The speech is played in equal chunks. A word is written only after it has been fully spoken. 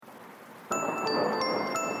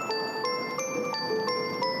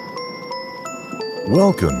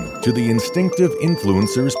Welcome to the Instinctive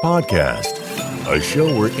Influencers Podcast, a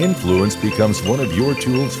show where influence becomes one of your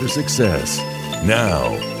tools for success.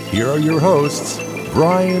 Now, here are your hosts,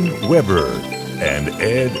 Brian Weber and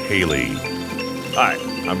Ed Haley. Hi,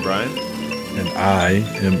 I'm Brian. And I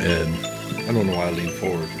am Ed. I don't know why I lean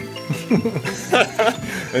forward.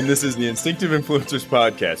 And this is the Instinctive Influencers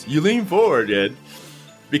Podcast. You lean forward, Ed,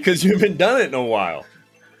 because you haven't done it in a while.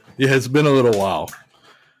 Yeah, it's been a little while.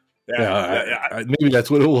 Maybe that's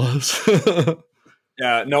what it was. So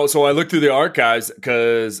I looked through the archives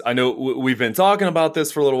because I know we've been talking about this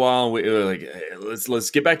for a little while, and we were like, hey,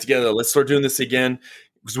 let's get back together. Let's start doing this again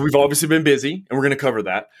because we've obviously been busy, and we're going to cover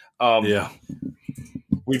that. I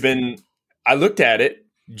looked at it.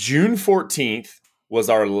 June 14th was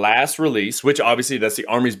our last release, which obviously that's the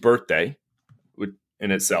Army's birthday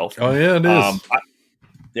in itself. Oh yeah, it is.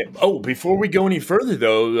 Before we go any further,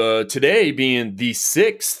 though, today being the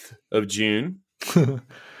 6th of June,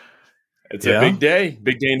 it's a big day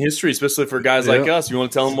in history, especially for guys like us. You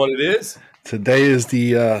want to tell them what it is? Today is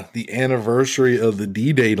the anniversary of the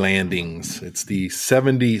D-Day landings. It's the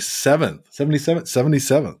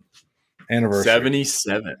 77th anniversary.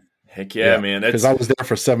 77. Heck yeah, man. Because I was there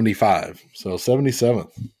for 75, so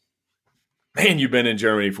 77th. Man, you've been in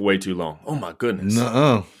Germany for way too long. Oh, my goodness.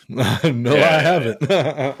 No, I haven't.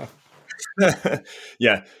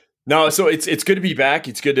 Yeah. No, so it's good to be back.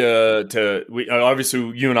 It's good to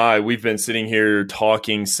obviously, you and I, we've been sitting here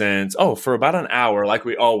talking since, for about an hour, like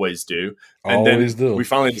we always do. And we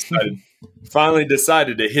finally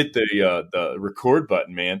decided to hit the record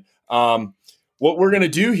button, man. What we're going to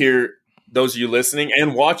do here, those of you listening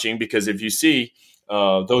and watching, because if you see –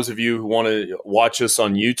 those of you who want to watch us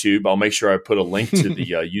on YouTube, I'll make sure I put a link to the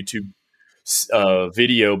YouTube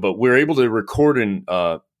video. But we're able to record in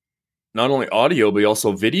not only audio, but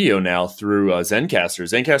also video now through Zencastr.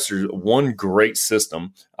 Zencastr is one great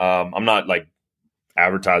system. I'm not like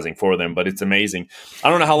advertising for them, but it's amazing. I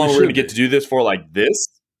don't know how long we're going to get to do this for like this.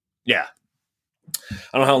 Yeah.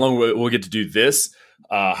 I don't know how long we'll get to do this.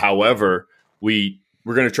 However,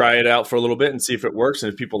 we're going to try it out for a little bit and see if it works.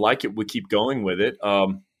 And if people like it, we keep going with it.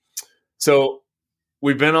 So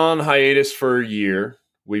we've been on hiatus for a year.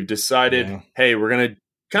 We've decided, hey, we're going to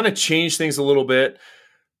kind of change things a little bit.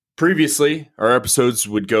 Previously, our episodes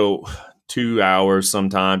would go 2 hours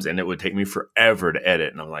sometimes, and it would take me forever to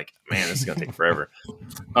edit. And I'm like, man, this is going to take forever.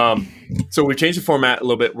 So we've changed the format a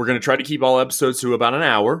little bit. We're going to try to keep all episodes to about an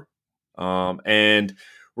hour. And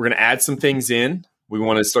we're going to add some things in. We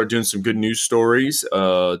want to start doing some good news stories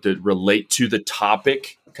that relate to the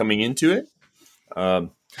topic coming into it.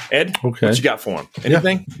 Ed, what you got for him?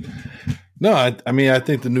 Anything? Yeah. No, I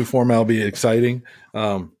think the new format will be exciting.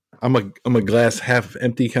 I'm a glass half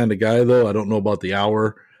empty kind of guy, though. I don't know about the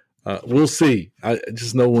hour. We'll see. I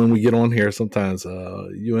just know when we get on here, sometimes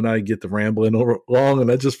you and I get to rambling long, and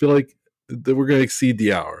I just feel like that we're going to exceed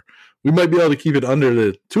the hour. We might be able to keep it under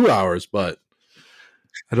the 2 hours, but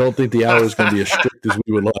I don't think the hour is going to be as strict as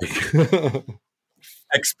we would like.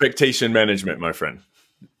 Expectation management, my friend.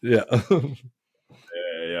 Yeah.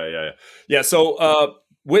 Yeah. So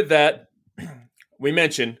with that, we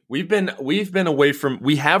mentioned we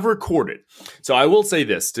have recorded. So I will say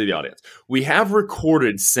this to the audience. We have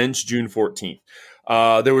recorded since June 14th.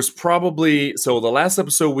 There was the last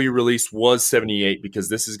episode we released was 78 because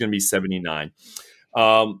this is going to be 79.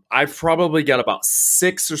 I've probably got about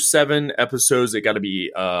 6 or 7 episodes that got to be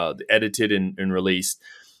edited and released,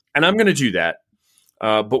 and I'm going to do that.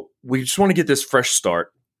 But we just want to get this fresh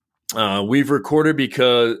start. We've recorded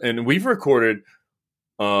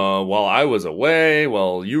while I was away,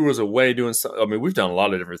 while you was away doing something. I mean, we've done a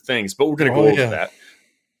lot of different things, but we're going to go over that.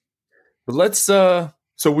 But let's. So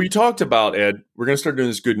we talked about, Ed. We're going to start doing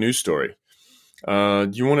this good news story.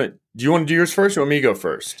 Do you want to do yours first, or want me to go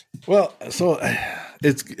first? Well, so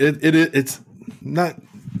it's not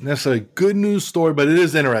necessarily a good news story, but it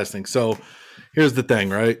is interesting. So here's the thing,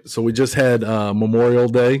 right? So we just had Memorial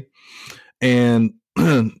Day, and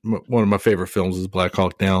one of my favorite films is Black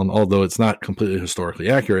Hawk Down, although it's not completely historically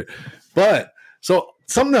accurate. But so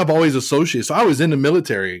something I've always associated. So I was in the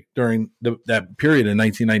military during that period in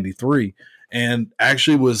 1993, and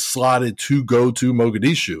actually was slotted to go to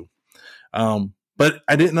Mogadishu. But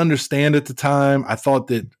I didn't understand at the time. I thought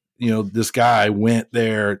that, this guy went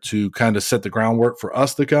there to kind of set the groundwork for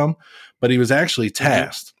us to come, but he was actually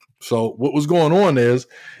tasked. So what was going on is,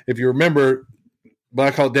 if you remember,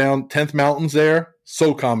 Black Hawk Down, 10th Mountains there,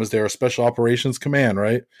 SOCOM is there, a Special Operations Command,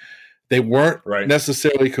 right? They weren't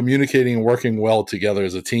necessarily communicating and working well together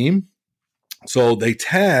as a team. So they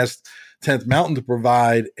tasked 10th Mountain to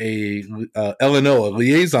provide a LNO, a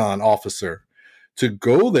liaison officer, to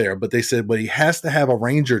go there, but they said, but he has to have a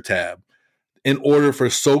Ranger tab in order for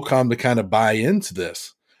SOCOM to kind of buy into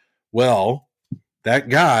this. Well, that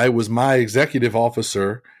guy was my executive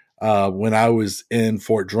officer when I was in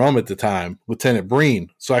Fort Drum at the time, Lieutenant Breen.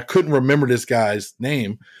 So I couldn't remember this guy's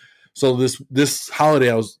name. So this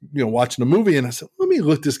holiday, I was watching a movie, and I said, let me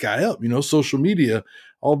look this guy up. Social media,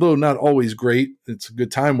 although not always great, it's a good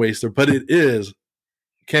time waster, but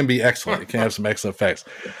can be excellent. It can have some excellent effects.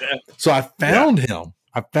 So I found him.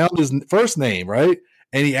 I found his first name, right?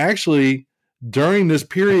 And he actually, during this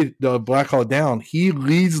period of Black Hawk Down, he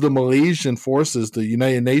leads the Malaysian forces, the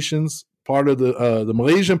United Nations part of the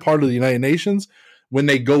Malaysian part of the United Nations, when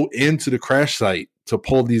they go into the crash site to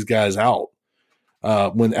pull these guys out.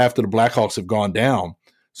 After the Blackhawks have gone down,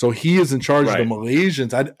 so he is in charge of the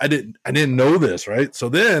Malaysians. I didn't know this, right? So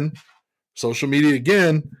then, social media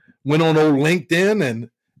again went on old LinkedIn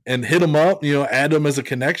and hit him up, add him as a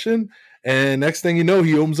connection. And next thing you know,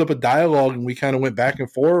 he opens up a dialogue, and we kind of went back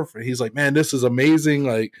and forth. And he's like, "Man, this is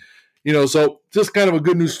amazing!" So just kind of a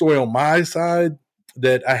good news story on my side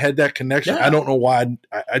that I had that connection. Yeah. I don't know why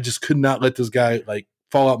I just could not let this guy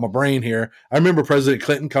fall out my brain here. I remember President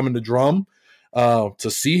Clinton coming to Drum. To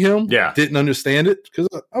see him, didn't understand it because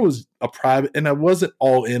I was a private and I wasn't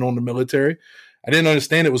all in on the military. I didn't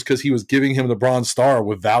understand it was because he was giving him the Bronze Star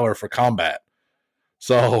with valor for combat.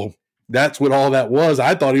 So that's what all that was.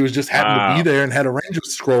 I thought he was just happened to be there and had a Ranger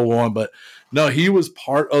scroll on, but no, he was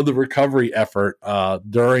part of the recovery effort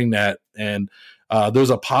during that. And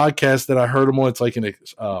there's a podcast that I heard him on. It's like an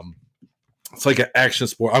action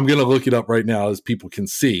sport. I'm gonna look it up right now as people can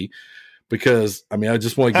see. Because, I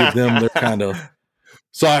just want to give them their kind of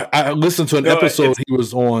 – so I listened to an episode he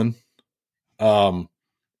was on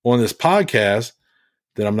this podcast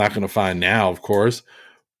that I'm not going to find now, of course.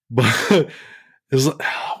 But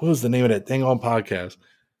what was the name of that dang on podcast?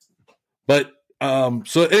 But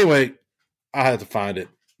so anyway, I had to find it.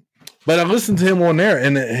 But I listened to him on there,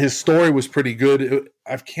 and his story was pretty good.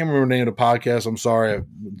 I can't remember the name of the podcast. I'm sorry,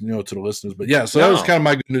 to the listeners. But, yeah, so that was kind of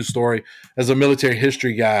my good news story as a military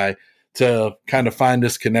history guy, to kind of find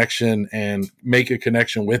this connection and make a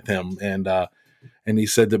connection with him. And he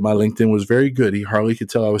said that my LinkedIn was very good. He hardly could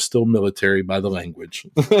tell I was still military by the language.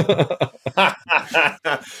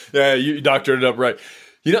 Yeah, you doctored it up right.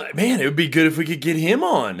 Man, it would be good if we could get him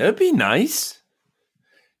on. That'd be nice.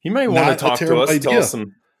 He might want to talk to us. Tell us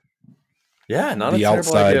some. Yeah, not the a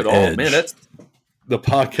terrible idea at all. Edge. Man, that's the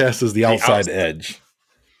podcast is the outside edge.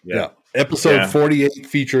 Yeah. Episode 48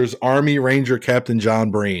 features Army Ranger Captain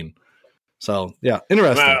John Breen. So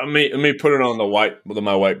interesting. Let me put it on my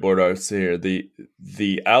whiteboard. I see here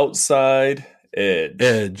the outside edge.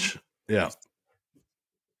 Edge, yeah.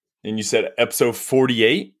 And you said episode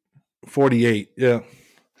 48. 48, yeah.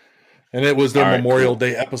 And it was their Memorial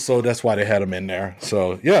Day episode. That's why they had them in there.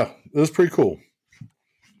 So it was pretty cool.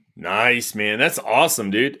 Nice, man. That's awesome,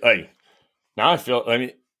 dude. Hey, now I feel.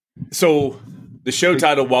 So the show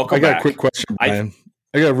title, Welcome Back. I got a quick question, Brian.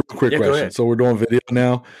 I got a real quick question. So we're doing video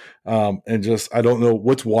now. And I don't know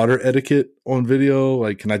what's water etiquette on video.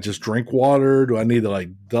 Like, can I just drink water? Do I need to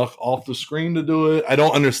duck off the screen to do it? I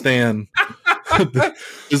don't understand.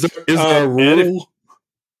 Is there a rule?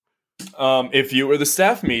 If you were the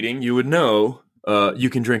staff meeting, you would know you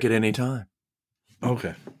can drink at any time.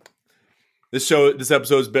 Okay. This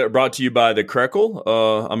episode is brought to you by the Krekel.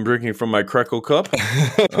 I'm drinking from my Krekel cup.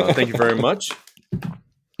 Thank you very much.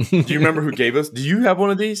 Do you remember who gave us? Do you have one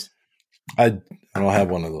of these? I don't have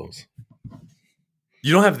one of those.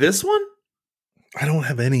 You don't have this one? I don't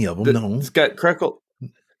have any of them. No, it's got Krekel.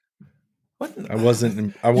 What? I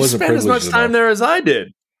wasn't. You spent as much time there as I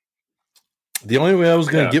did. The only way I was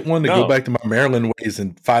going to get one to go back to my Maryland ways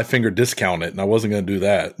and 5-finger discount it, and I wasn't going to do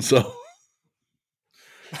that. So,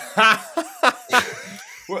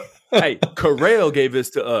 hey, Corral gave this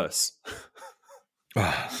to us.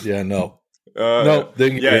 Yeah, no. No.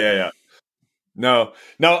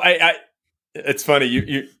 I it's funny.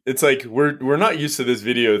 You it's like we're not used to this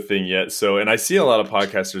video thing yet. So, and I see a lot of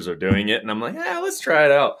podcasters are doing it, and I'm like, let's try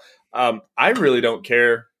it out. I really don't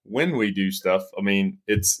care when we do stuff.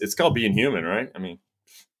 It's called being human, right?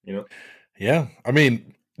 Yeah.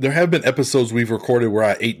 There have been episodes we've recorded where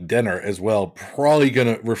I ate dinner as well. Probably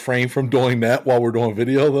going to refrain from doing that while we're doing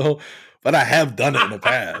video though, but I have done it in the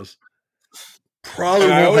past. Probably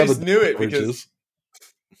won't I always have knew it because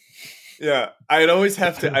I'd always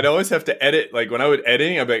have to edit. Like when I would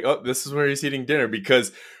editing, I'd be like, oh, this is where he's eating dinner,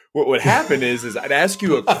 because what would happen is I'd ask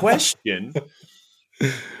you a question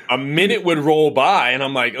a minute would roll by, and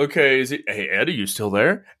I'm like, okay, hey, Ed, are you still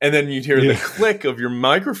there? And then you'd hear the click of your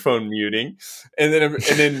microphone muting, and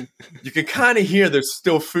then you can kind of hear there's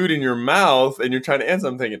still food in your mouth, and you're trying to answer.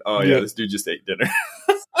 I'm thinking, oh yeah, this dude just ate dinner.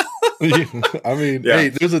 I mean, hey,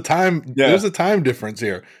 there's a time difference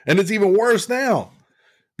here, and it's even worse now.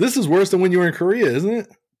 This is worse than when you were in Korea, isn't it?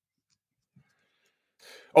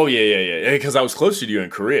 Oh yeah. Because I was closer to you in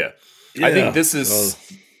Korea. Yeah. I think this is.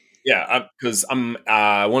 Because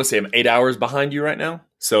I want to say I'm 8 hours behind you right now.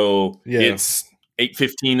 So it's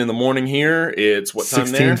 8:15 in the morning here. It's what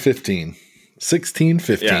time there?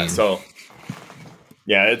 16:15. Yeah. So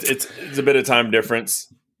it's a bit of time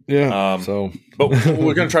difference. Yeah. But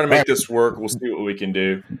we're gonna try to make this work. We'll see what we can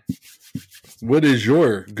do. What is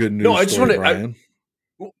your good news story, Brian?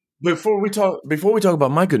 Before we talk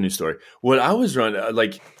about my good news story, what I was running,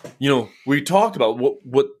 we talked about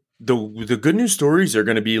what. The good news stories are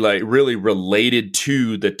going to be like really related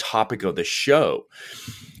to the topic of the show.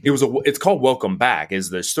 It's called Welcome Back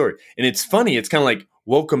is the story. And it's funny. It's kind of like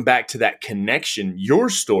welcome back to that connection.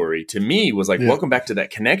 Your story to me was like, welcome back to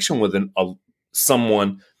that connection with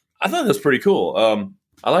someone. I thought that was pretty cool.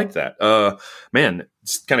 I like that. Man,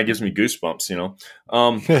 it kind of gives me goosebumps,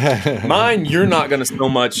 Mine, you're not going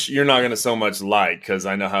to so much like, because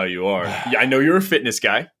I know how you are. I know you're a fitness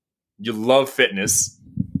guy. You love fitness.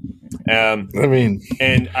 And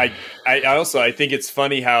I think it's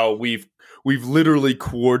funny how we've literally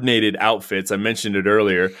coordinated outfits. I mentioned it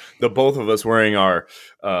earlier. The both of us wearing our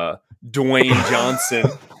Dwayne Johnson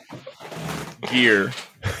gear,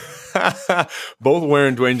 both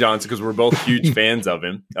wearing Dwayne Johnson because we're both huge fans of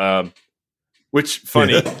him. Which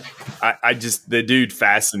funny, the dude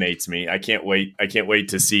fascinates me. I can't wait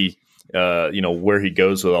to see where he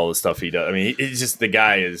goes with all the stuff he does. I mean, it's just the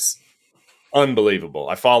guy is unbelievable.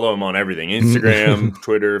 I follow him on everything: Instagram,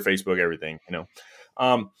 Twitter, Facebook, everything.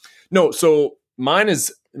 So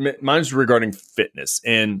mine's regarding fitness,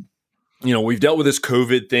 and we've dealt with this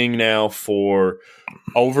COVID thing now for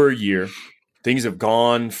over a year. Things have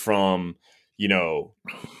gone from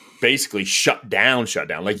basically shut down.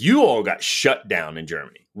 Like you all got shut down in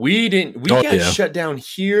Germany. We didn't. We got shut down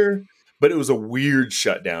here, but it was a weird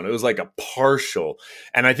shutdown. It was like a partial,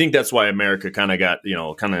 and I think that's why America kind of got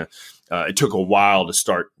it took a while to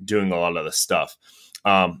start doing a lot of the stuff.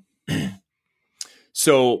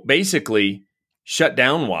 So basically,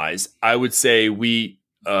 shutdown wise, I would say we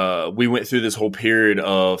went through this whole period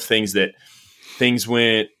of things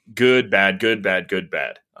went good, bad, good, bad, good,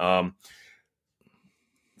 bad.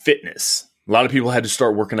 Fitness. A lot of people had to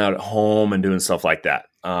start working out at home and doing stuff like that.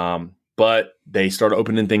 But they started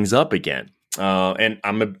opening things up again. And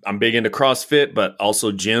I'm big into CrossFit, but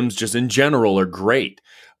also gyms just in general are great.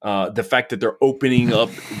 The fact that they're opening up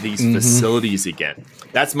these facilities again.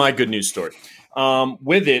 That's my good news story.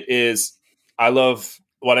 With it is, I love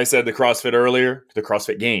what I said, the CrossFit earlier, the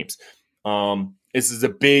CrossFit Games. This is a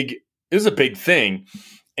big thing.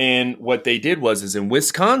 And what they did is in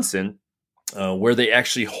Wisconsin, where they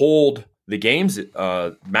actually hold the games,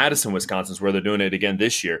 Madison, Wisconsin is where they're doing it again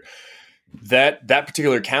this year. That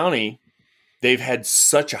particular county, they've had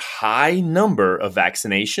such a high number of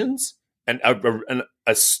vaccinations, and an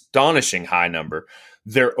astonishing high number.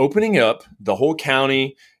 They're opening up the whole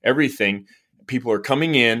county, everything. People are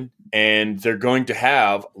coming in, and they're going to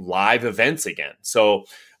have live events again. So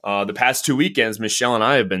the past 2 weekends, Michelle and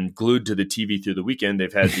I have been glued to the TV through the weekend.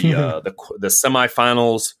 They've had the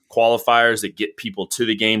semifinals, qualifiers that get people to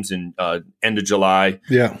the games in end of July,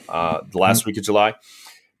 the last week of July.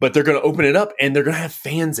 But they're going to open it up, and they're going to have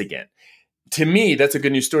fans again. To me, that's a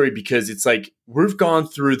good news story, because it's like we've gone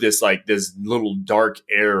through this little dark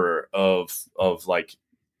era of like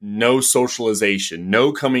no socialization,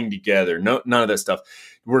 no coming together, none of that stuff.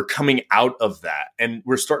 We're coming out of that, and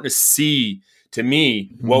we're starting to see, to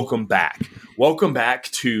me, welcome back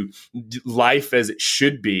to life as it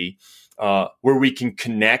should be, where we can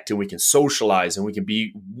connect and we can socialize and we can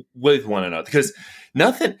be with one another. Because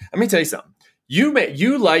let me tell you something.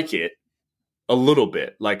 You like it a little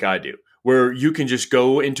bit like I do, where you can just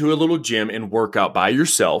go into a little gym and work out by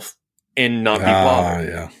yourself and not be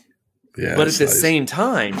bothered. Yeah, but at the same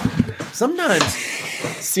time, sometimes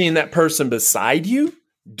seeing that person beside you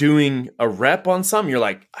doing a rep on something, you're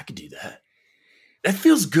like, I could do that. That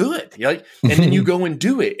feels good. And then you go and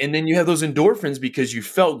do it. And then you have those endorphins because you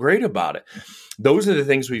felt great about it. Those are the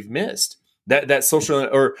things we've missed. That social,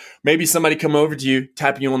 or maybe somebody come over to you,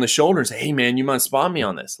 tapping you on the shoulder and say, hey man, you mind spot me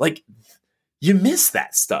on this? Like, you miss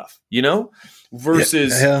that stuff,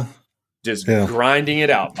 versus just grinding it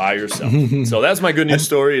out by yourself. So that's my good news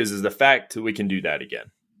story is the fact that we can do that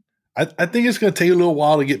again. I think it's going to take a little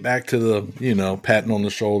while to get back to the, patting on the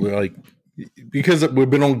shoulder, like, because we've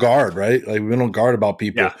been on guard, right? Like, we've been on guard about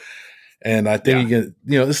people. Yeah. And I think,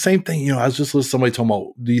 the same thing, I was just listening to somebody talking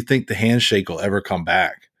about, do you think the handshake will ever come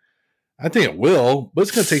back? I think it will, but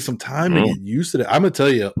it's going to take some time to get used to it. I'm going to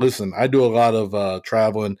tell you, listen, I do a lot of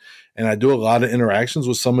traveling, and I do a lot of interactions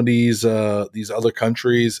with some of these other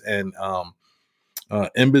countries and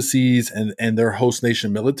embassies and their host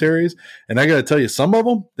nation militaries. And I got to tell you, some of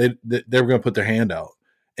them, they were going to put their hand out.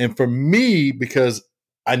 And for me, because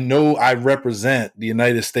I know I represent the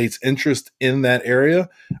United States interest in that area,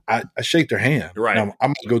 I shake their hand. Right. Now, I'm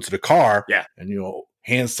going to go to the car and,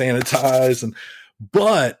 hand sanitize,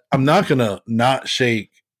 but I'm not going to not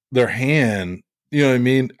shake their hand. You know what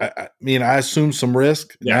I mean? I assume some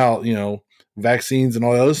risk now, vaccines and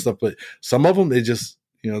all that other stuff, but some of them, they just,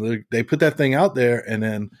 they put that thing out there. And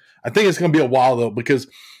then I think it's going to be a while though, because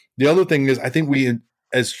the other thing is, I think we,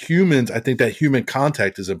 as humans, I think that human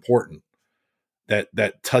contact is important.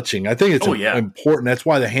 That touching, I think it's important. That's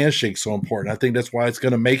why the handshake's so important. I think that's why it's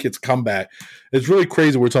going to make its comeback. It's really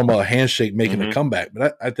crazy. We're talking about a handshake making a comeback,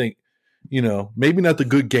 but I think, maybe not the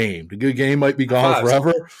good game. The good game might be gone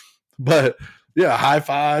forever, but high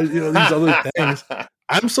five, these other things.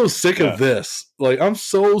 I'm so sick of this. Like, I'm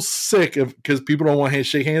so sick of, because people don't want to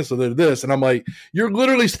shake hands, so they're this. And I'm like, you're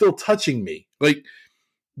literally still touching me. Like,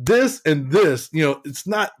 this and this, it's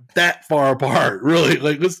not that far apart, really.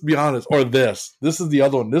 Like, let's be honest. Or this is the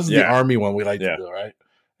other one. This is the Army one we like to do, right?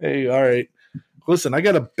 Hey, all right. Listen, I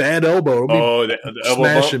got a bad elbow. The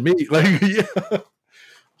smashing me. Like,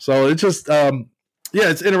 So it's just,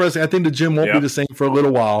 it's interesting. I think the gym won't be the same for a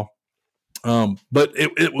little while, but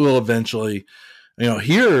it will eventually.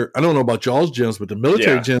 Here, I don't know about y'all's gyms, but the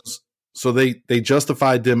military gyms, so they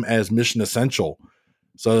justified them as mission essential.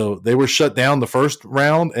 So they were shut down the first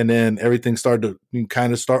round, and then everything started to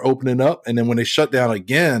kind of start opening up. And then when they shut down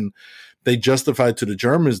again, they justified to the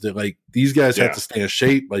Germans that, like, these guys had to stay in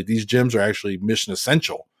shape. Like, these gyms are actually mission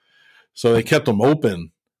essential. So they kept them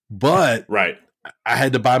open. But I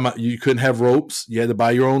had to buy you couldn't have ropes. You had to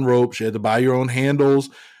buy your own ropes. You had to buy your own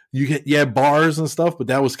handles. You had bars and stuff, but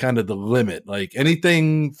that was kind of the limit. Like,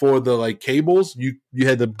 anything for the, like, cables, you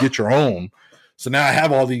had to get your own. So now I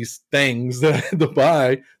have all these things that I had to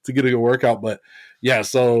buy to get a good workout. But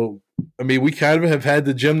so, we kind of have had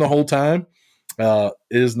the gym the whole time. It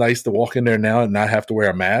is nice to walk in there now and not have to wear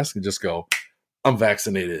a mask and just go, I'm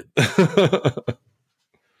vaccinated.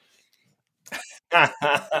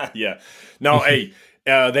 No, hey,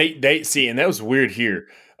 they see, and that was weird here.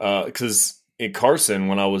 Because in Carson,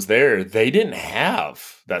 when I was there, they didn't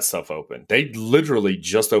have that stuff open. They literally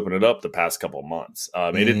just opened it up the past couple of months.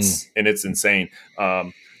 It's insane.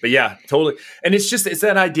 But yeah, totally. And it's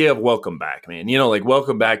that idea of welcome back, man. Like,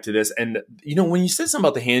 welcome back to this. And, when you said something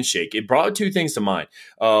about the handshake, it brought two things to mind.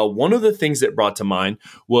 One of the things that brought to mind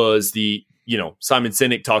was Simon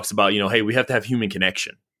Sinek talks about, hey, we have to have human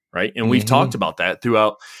connection, right? And we've talked about that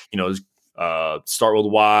throughout, Start With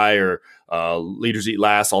Why or Leaders Eat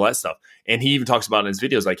Last, all that stuff. And he even talks about in his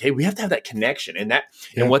videos, like, hey, we have to have that connection. And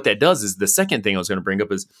and what that does is, the second thing I was going to bring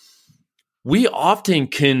up is, we often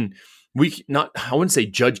I wouldn't say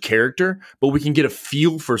judge character, but we can get a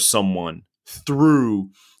feel for someone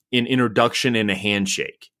through an introduction and a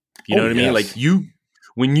handshake. You know what I mean? Like,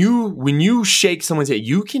 when you shake someone's hand,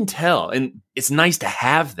 you can tell, and it's nice to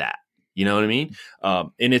have that. You know what I mean?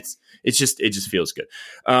 And it just feels good.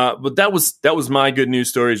 But that was my good news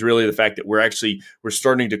story, is really the fact that we're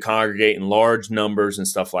starting to congregate in large numbers and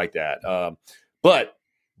stuff like that. But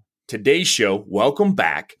today's show, Welcome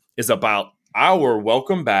Back, is about our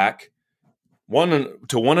welcome back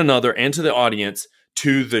to one another and to the audience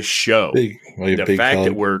to the show. The fact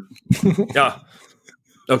that we're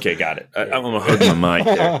okay, got it. I'm gonna hug my mic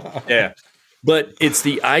there. Yeah. But it's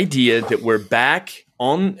the idea that we're back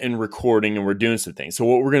on and recording, and we're doing some things. So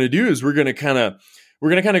what we're going to do is we're going to kind of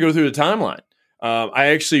go through the timeline. I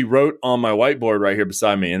actually wrote on my whiteboard right here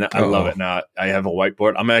beside me, and I love it. Now I have a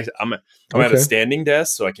whiteboard. I'm at a standing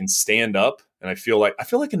desk, so I can stand up, and I feel like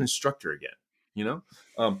an instructor again.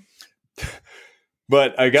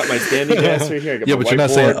 But I got my standing desk right here. I got my but whiteboard, you're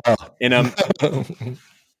not saying, and I'm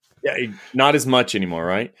not as much anymore,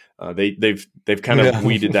 right? They've kind of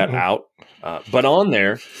weeded that out. But on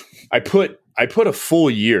there, I put a full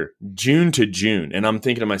year, June to June, and I'm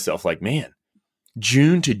thinking to myself, like, man,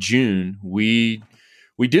 June to June, we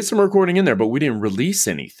did some recording in there, but we didn't release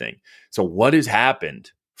anything. So what has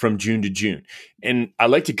happened from June to June? And I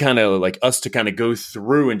like to kind of go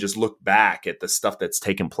through and just look back at the stuff that's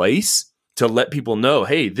taken place to let people know,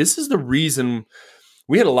 hey, this is the reason.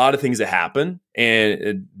 We had a lot of things that happened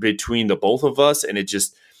and between the both of us, and it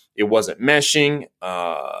just it wasn't meshing,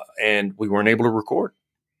 and we weren't able to record.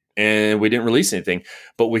 And we didn't release anything,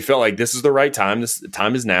 but we felt like this is the right time. The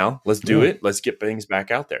time is now. Let's do it. Let's get things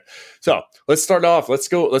back out there. So let's start off. Let's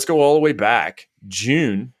go all the way back.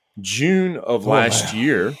 June of last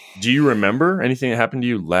year. Do you remember anything that happened to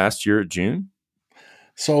you last year at June?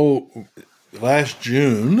 So last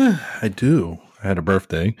June, I do. I had a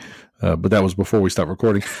birthday, but that was before we stopped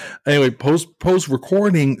recording. Anyway, post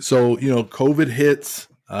recording. So, COVID hits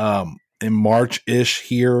in March-ish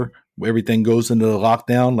here. Everything goes into the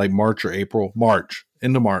lockdown like March or April,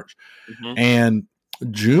 into March. Mm-hmm. And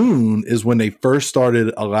June is when they first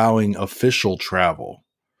started allowing official travel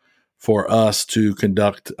for us to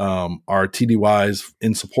conduct our TDYs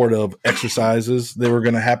in support of exercises that were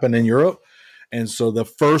going to happen in Europe. And so the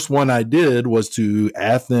first one I did was to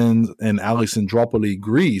Athens and Alexandroupoli,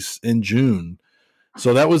 Greece in June.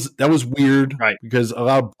 So that was weird, right? Because a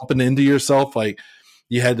lot of bumping into yourself, like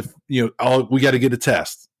you had to, we got to get a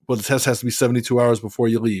test. Well, the test has to be 72 hours before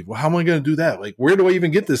you leave. Well, how am I going to do that? Like, where do I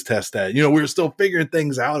even get this test at? We were still figuring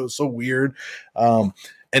things out. It was so weird. And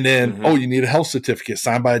then, you need a health certificate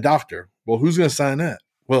signed by a doctor. Well, who's going to sign that?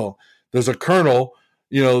 Well, there's a colonel,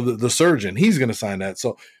 the surgeon. He's going to sign that.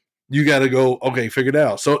 So you got to go, okay, figure it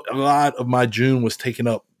out. So a lot of my June was taken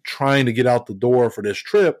up trying to get out the door for this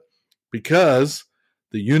trip because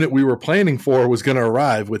the unit we were planning for was going to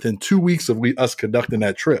arrive within 2 weeks of us conducting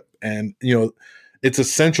that trip. And, it's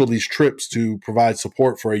essential, these trips, to provide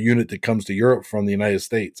support for a unit that comes to Europe from the United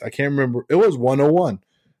States. I can't remember. It was 101. It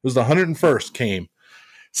was the 101st came.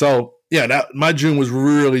 So, yeah, my June was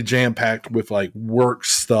really jam-packed with, like, work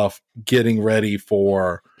stuff, getting ready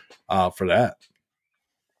for that.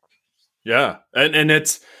 Yeah. And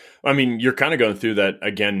it's, you're kind of going through that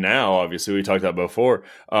again now. Obviously, we talked about before.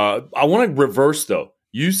 I want to reverse, though.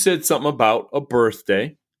 You said something about a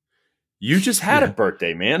birthday. You just had a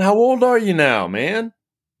birthday, man. How old are you now, man?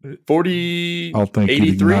 40, I'll think 83?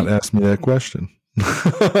 You did not ask me that question.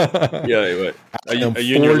 Yeah, what? Are you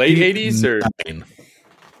in your late 80s? Or?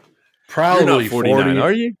 Proudly You're not 49, 40.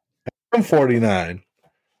 Are you? I'm 49.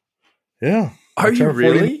 Yeah. Are you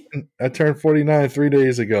really? I turned 49 3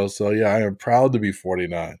 days ago. So, yeah, I am proud to be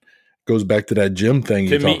 49. Goes back to that gym thing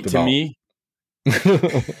you talked about. To me?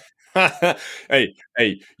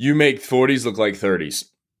 Hey, you make 40s look like 30s.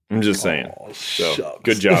 I'm just saying. So,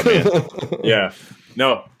 good job, man. Yeah.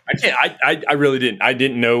 No, I can't. I really didn't. I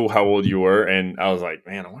didn't know how old you were, and I was like,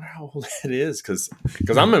 man, I wonder how old it is, because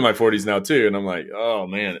I'm in my 40s now too, and I'm like, oh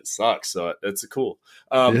man, it sucks. So that's cool.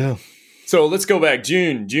 Yeah. So let's go back.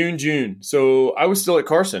 June. So I was still at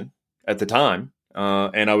Carson at the time,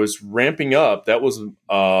 and I was ramping up. That was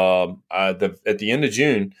at the end of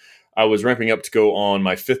June. I was ramping up to go on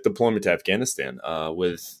my 5th deployment to Afghanistan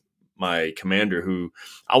with my commander, who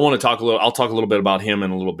I'll talk a little bit about him in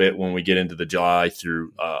a little bit when we get into the July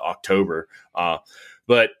through October.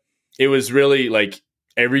 But it was really like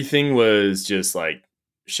everything was just like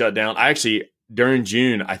shut down. During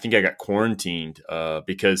June, I think I got quarantined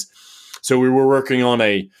because we were working on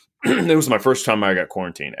it was my first time I got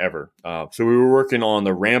quarantined ever. So we were working on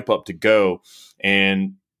the ramp up to go,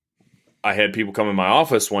 and I had people come in my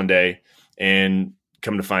office one day, and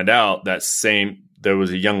come to find out there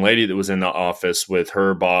was a young lady that was in the office with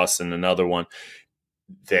her boss and another one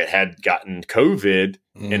that had gotten COVID,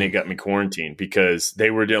 and it got me quarantined because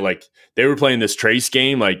they were playing this trace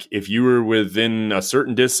game. Like, if you were within a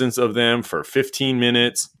certain distance of them for 15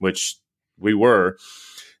 minutes, which we were,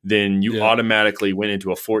 then you automatically went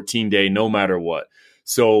into a 14-day no matter what.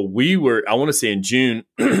 So I want to say in June,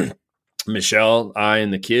 Michelle, I,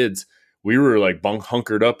 and the kids, we were like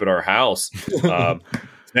hunkered up at our house.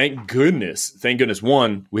 Thank goodness.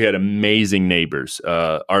 One, we had amazing neighbors.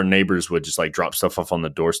 Our neighbors would just like drop stuff off on the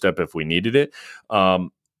doorstep if we needed it.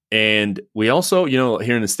 And we also,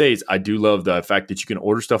 here in the States, I do love the fact that you can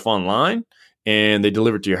order stuff online and they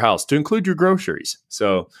deliver it to your house to include your groceries.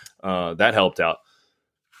 So that helped out.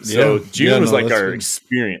 So June was like our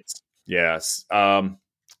experience. Yes.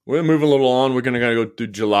 We're moving a little on. We're going to go through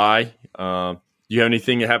July. You have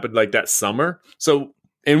anything that happened like that summer? So,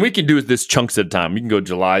 and we can do this chunks at a time. We can go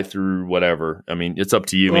July through whatever. I mean, it's up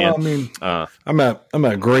to you, man. I'm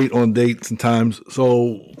at great on dates and times.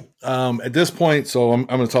 So at this point, so I'm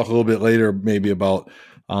going to talk a little bit later, maybe about.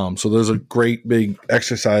 So there's a great big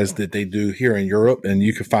exercise that they do here in Europe, and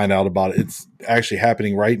you can find out about it. It's actually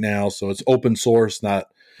happening right now. So it's open source, not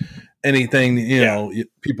anything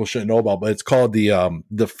people shouldn't know about. But it's called the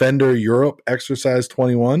Defender Europe Exercise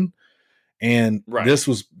 21. And this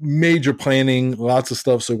was major planning, lots of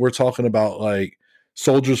stuff. So we're talking about like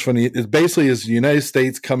soldiers from it basically is the United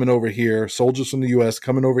States coming over here, soldiers from the U.S.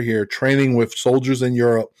 coming over here, training with soldiers in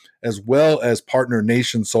Europe, as well as partner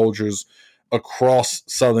nation soldiers across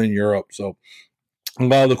Southern Europe. So a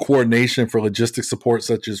lot of the coordination for logistic support,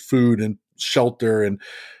 such as food and shelter and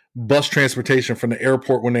bus transportation from the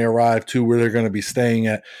airport when they arrive to where they're going to be staying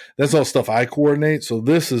at. That's all stuff I coordinate. So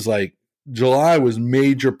this is like July was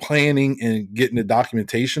major planning and getting the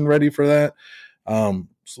documentation ready for that.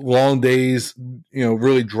 Long days,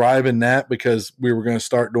 really driving that because we were going to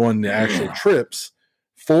start doing the actual trips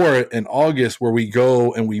for it in August, where we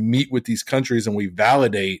go and we meet with these countries and we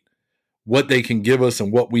validate what they can give us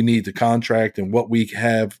and what we need to contract and what we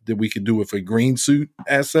have that we could do with a green suit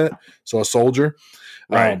asset. So a soldier.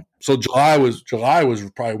 Right. So July was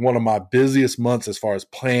probably one of my busiest months as far as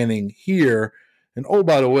planning here. And oh,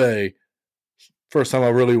 by the way, first time I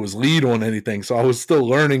really was lead on anything. So I was still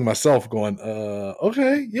learning myself going,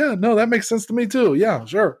 okay, yeah, no, that makes sense to me too. Yeah,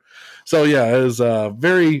 sure. So yeah, it was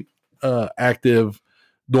very active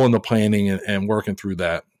doing the planning and working through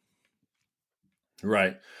that.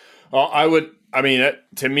 Right. Well,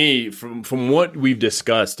 to me, from what we've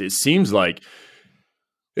discussed, it seems like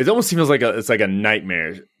it almost feels like it's like a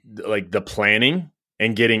nightmare, like the planning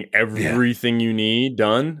and getting everything you need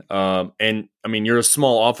done. And I mean, you're a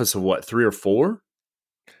small office of what, 3 or 4?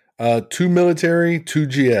 2 military, 2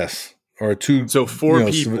 GS, or 2. So 4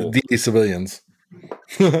 people, DA civilians,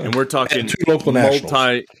 and we're talking and 2 local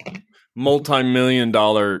nationals.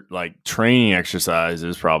 Multi-million-dollar like training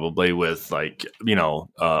exercises, probably with like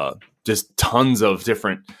just tons of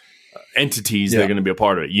different entities that are going to be a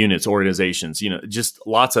part of it, units, organizations, just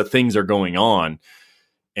lots of things are going on.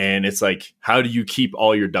 And it's like, how do you keep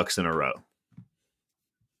all your ducks in a row?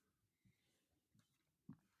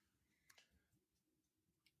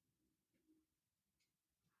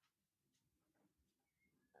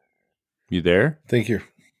 You there? Thank you.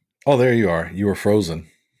 Oh, there you are. You were frozen.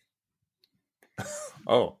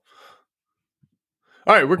 Oh.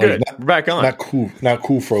 All right, we're good. We're back on. Not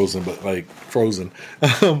cool frozen, but like frozen.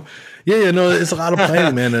 It's a lot of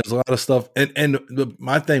planning, man. There's a lot of stuff, and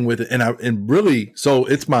my thing with it, and really, so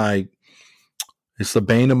it's the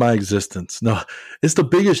bane of my existence. No, it's the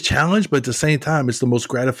biggest challenge, but at the same time, it's the most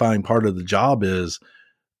gratifying part of the job. Is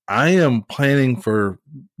I am planning for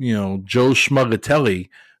Joe Schmugatelli,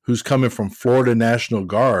 who's coming from Florida National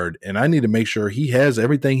Guard, and I need to make sure he has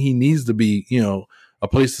everything he needs to be, a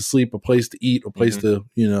place to sleep, a place to eat, a place to,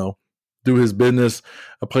 do his business,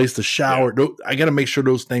 a place to shower. Yeah. I got to make sure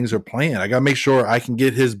those things are planned. I got to make sure I can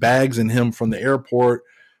get his bags and him from the airport,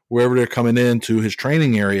 wherever they're coming in, to his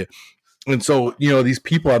training area. And so, these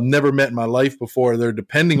people I've never met in my life before, they're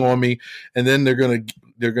depending on me, and then they're going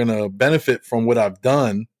to benefit from what I've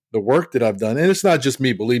done, the work that I've done. And it's not just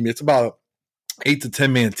me, believe me, it's about 8 to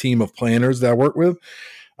 10 man team of planners that I work with.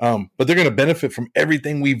 But they're going to benefit from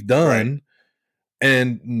everything we've done. Right.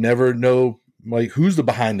 And never know like who's the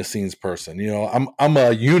behind the scenes person. I'm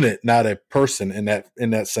a unit, not a person in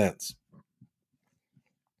that sense.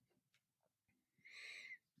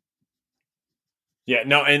 Yeah,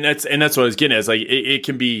 no, and that's what I was getting at. It's like it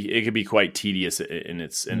can be quite tedious in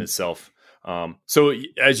itself. So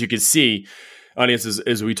as you can see, audience,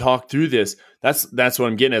 as we talk through this, that's what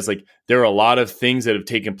I'm getting at. Is like there are a lot of things that have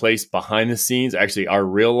taken place behind the scenes, actually our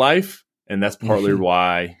real life, and that's partly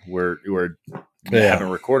why we're haven't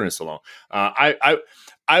recorded in so long.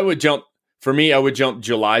 I would jump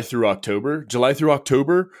July through October. July through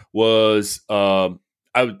October was I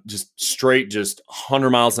would just 100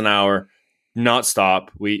 miles an hour, not stop.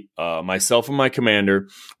 We myself and my commander,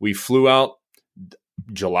 we flew out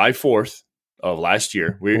July 4th of last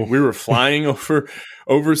year. We were flying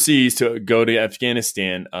overseas to go to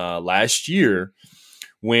Afghanistan last year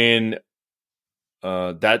when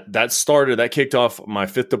that kicked off my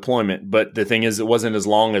 5th deployment. But the thing is, it wasn't as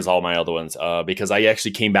long as all my other ones because I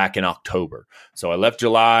actually came back in October. So I left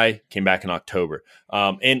July, came back in October.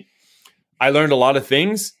 And I learned a lot of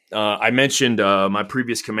things. I mentioned my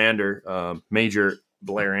previous commander, Major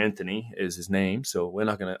Blair Anthony is his name. So we're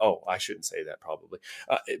not going to, I shouldn't say that probably.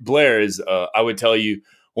 Blair is, I would tell you,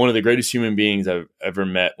 one of the greatest human beings I've ever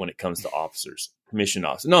met when it comes to officers, commissioned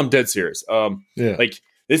officers. No, I'm dead serious. Like,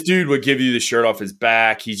 this dude would give you the shirt off his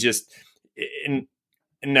back. He's just, and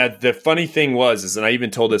the funny thing was, and I even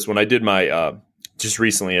told this when I did my, just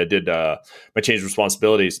recently, I did my change of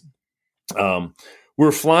responsibilities.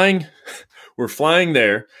 We're flying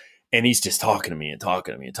there, and he's just talking to me.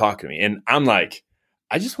 And I'm like,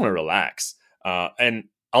 I just want to relax. And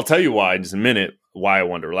I'll tell you why in just a minute, why I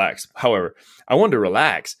wanted to relax. However, I wanted to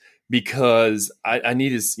relax because I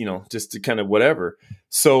needed, just to kind of whatever.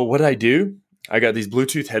 So what I do, I got these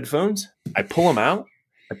Bluetooth headphones. I pull them out.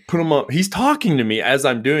 I put them on. He's talking to me as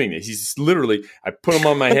I'm doing this. He's literally, I put them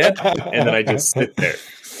on my head and then I just sit there.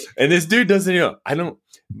 And this dude doesn't,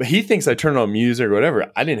 but he thinks I turn on music or whatever.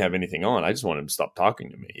 I didn't have anything on. I just wanted him to stop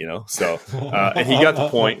talking to me, So, and he got the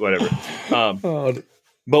point, whatever.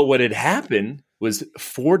 But what had happened was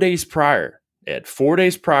 4 days prior, Ed, 4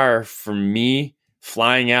 days prior from me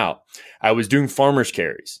flying out, I was doing farmer's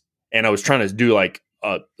carries and I was trying to do like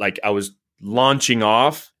I was launching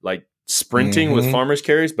off, like sprinting with farmer's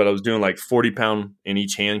carries, but I was doing like 40-pound in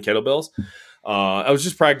each hand kettlebells. I was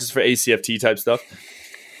just practicing for ACFT type stuff.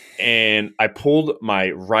 And I pulled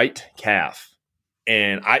my right calf.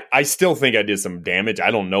 And I still think I did some damage.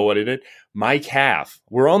 I don't know what it did. My calf,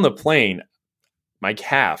 we're on the plane, my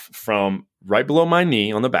calf from right below my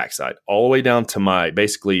knee on the backside, all the way down to my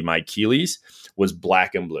Achilles was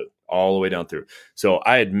black and blue, all the way down through. So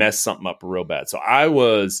I had messed something up real bad. So I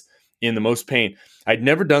was in the most pain. I'd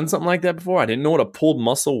never done something like that before. I didn't know what a pulled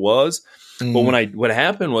muscle was. But what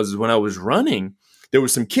happened was when I was running, there were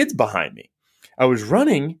some kids behind me. I was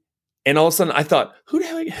running, and all of a sudden I thought, who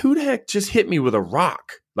the heck just hit me with a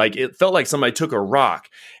rock? Like it felt like somebody took a rock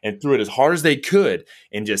and threw it as hard as they could,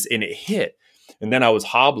 and it hit. And then I was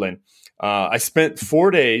hobbling. I spent 4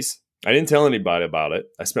 days. I didn't tell anybody about it.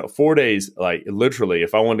 I spent 4 days, like literally,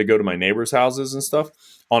 if I wanted to go to my neighbors' houses and stuff,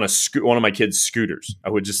 on one of my kids' scooters. I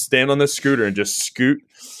would just stand on the scooter and just scoot,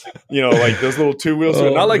 like those little 2 wheels.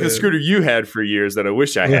 Not like the scooter you had for years that I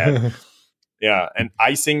wish I had. Yeah, and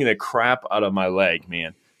icing the crap out of my leg,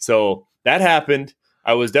 man. So that happened.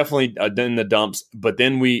 I was definitely in the dumps. But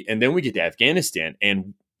then we get to Afghanistan,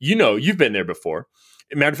 and you've been there before.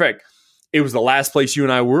 Matter of fact, it was the last place you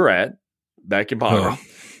and I were at back in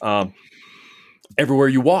Bagram. Everywhere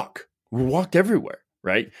you walk, we walked everywhere,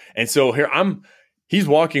 right? And so here he's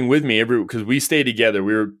walking with me because we stayed together.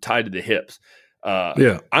 We were tied to the hips.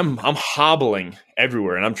 I'm hobbling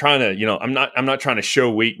everywhere, and I'm trying to, I'm not trying to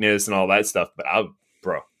show weakness and all that stuff, but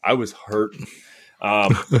I was hurt.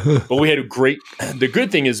 But we had the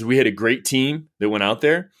good thing is we had a great team that went out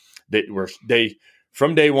there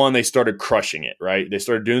from day one, they started crushing it, right? They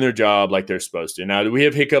started doing their job like they're supposed to. Now, do we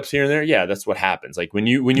have hiccups here and there? Yeah, that's what happens. Like when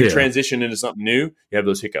you transition into something new, you have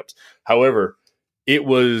those hiccups. However, it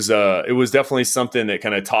was definitely something that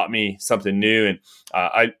kind of taught me something new, and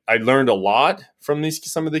I learned a lot from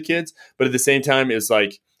some of the kids. But at the same time, it's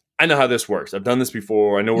like I know how this works. I've done this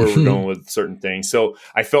before. I know where we're going with certain things. So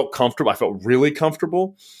I felt comfortable. I felt really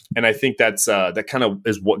comfortable, and I think that kind of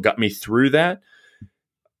is what got me through that.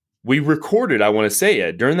 We recorded, I want to say,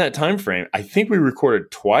 Ed, during that time frame. I think we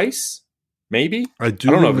recorded twice, maybe. I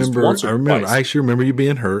actually remember you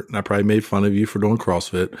being hurt, and I probably made fun of you for doing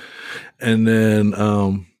CrossFit. And then,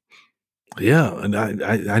 and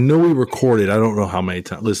I know we recorded. I don't know how many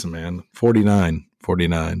times. Listen, man, 49.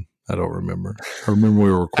 I don't remember. I remember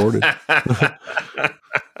we were recorded.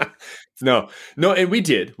 No, and we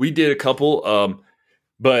did a couple.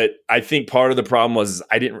 But I think part of the problem was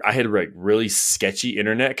I had like really sketchy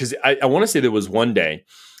internet, because I want to say there was one day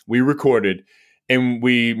we recorded and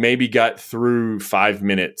we maybe got through 5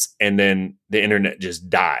 minutes and then the internet just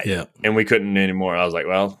died and we couldn't anymore. I was like,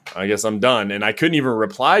 well, I guess I'm done. And I couldn't even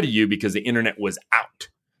reply to you because the internet was out.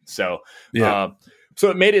 So,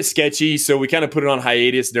 so it made it sketchy. So we kind of put it on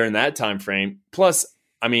hiatus during that time frame. Plus,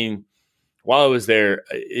 I mean, while I was there,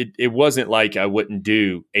 it wasn't like I wouldn't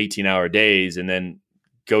do 18-hour days and then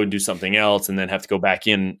go and do something else and then have to go back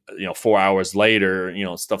in, 4 hours later,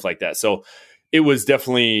 stuff like that. So it was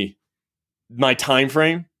definitely my time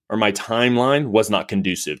frame or my timeline was not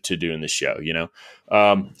conducive to doing the show,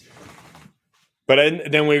 But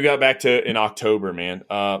then we got back to in October, man.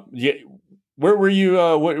 Where were you?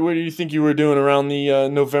 What do you think you were doing around the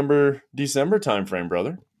November, December time frame,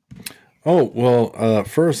 brother? Oh, well,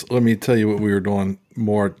 first, let me tell you what we were doing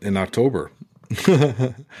more in October.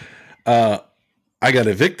 I got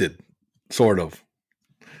evicted, sort of.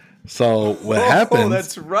 So what happened? Oh,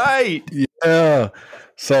 that's right. Yeah.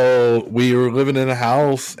 So we were living in a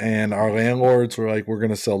house, and our landlords were like, we're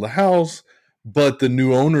going to sell the house. But the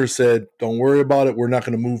new owner said, don't worry about it. We're not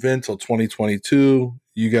going to move in until 2022.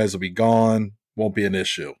 You guys will be gone. Won't be an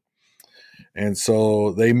issue. And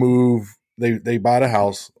so they move. They buy the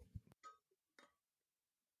house.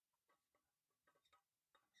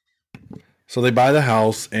 So they buy the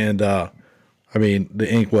house, and the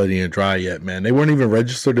ink wasn't even dry yet, man. They weren't even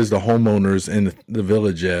registered as the homeowners in the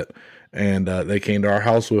village yet. And they came to our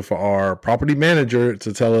house with our property manager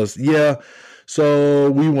to tell us,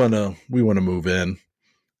 so we want to move in.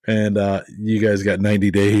 And you guys got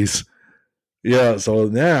 90 days Yeah. So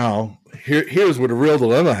now here's where the real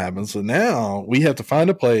dilemma happens. So now we have to find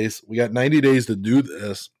a place. We got 90 days to do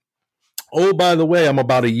this. Oh, by the way, I'm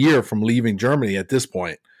about a year from leaving Germany at this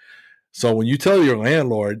point. So when you tell your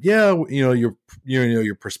landlord, yeah,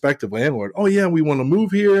 your prospective landlord, oh yeah, we want to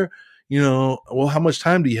move here. Well, how much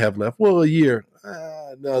time do you have left? Well, a year.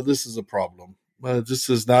 No, this is a problem. This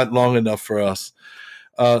is not long enough for us.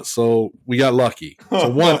 So we got lucky. So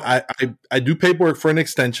one, I do paperwork for an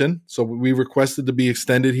extension. So we requested to be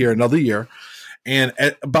extended here another year. And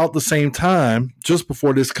at about the same time, just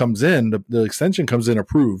before this comes in, the extension comes in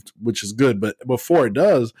approved, which is good. But before it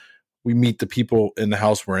does, we meet the people in the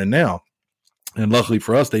house we're in now. And luckily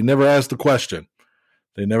for us, they never asked the question.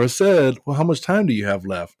 They never said, well, how much time do you have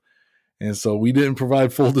left? And so we didn't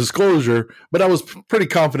provide full disclosure, but I was pretty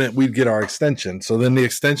confident we'd get our extension. So then the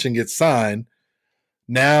extension gets signed.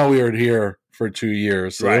 Now we are here for 2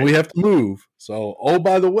 years. So then we have to move. So, oh,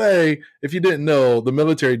 by the way, if you didn't know, the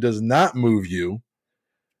military does not move you.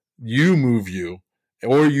 You move you,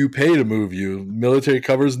 or you pay to move you. Military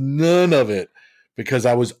covers none of it because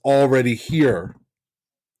I was already here.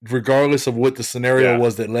 Regardless of what the scenario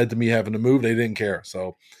was that led to me having to move, they didn't care.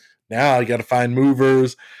 So now I got to find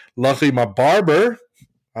movers. Luckily, my barber,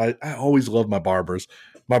 I always love my barbers.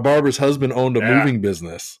 My barber's husband owned a moving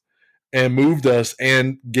business and moved us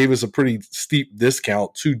and gave us a pretty steep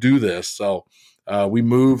discount to do this. So we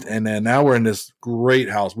moved, and then now we're in this great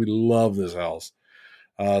house. We love this house.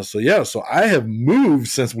 So I have moved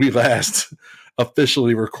since we last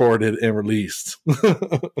officially recorded and released.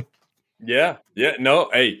 Yeah. No,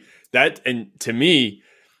 hey, and to me,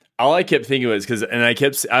 all I kept thinking was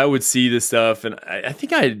I would see this stuff, and I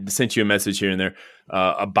think I sent you a message here and there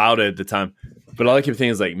about it at the time. But all I kept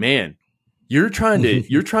thinking is like, man, you're trying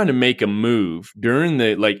to make a move during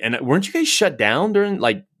and weren't you guys shut down during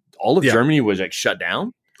all of Germany was shut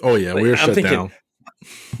down? Oh yeah, we were shut down.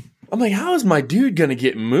 I'm like, how is my dude gonna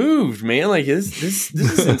get moved, man? Like this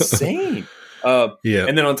is insane. And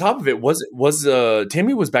then on top of it, was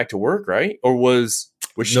Tammy was back to work, right? Or was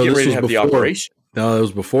she getting ready to have the operation? No, it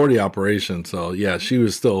was before the operation. So yeah, she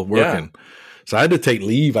was still working. Yeah. So I had to take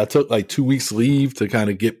leave. I took 2 weeks leave to kind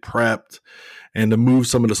of get prepped and to move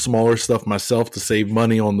some of the smaller stuff myself to save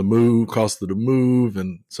money on the move, cost of the move.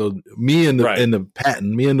 And so me and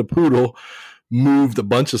the poodle moved a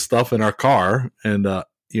bunch of stuff in our car. And I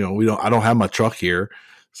don't have my truck here.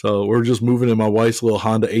 So we're just moving in my wife's little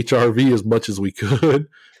Honda HRV as much as we could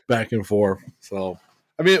back and forth. So,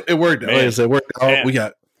 I mean, it worked. Like I said, it worked out. Man. We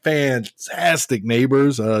got fantastic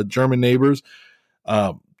neighbors, German neighbors,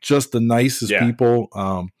 just the nicest people.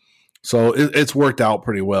 So it's worked out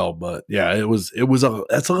pretty well. But yeah,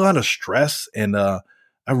 that's a lot of stress. And I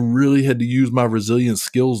really had to use my resilient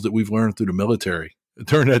skills that we've learned through the military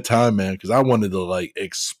during that time, man, because I wanted to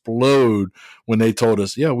explode when they told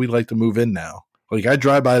us, yeah, we'd like to move in now. Like I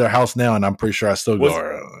drive by their house now, and I'm pretty sure I still go.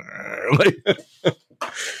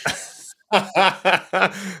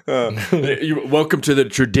 Welcome to the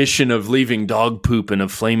tradition of leaving dog poop in a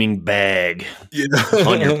flaming bag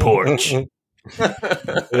on your porch.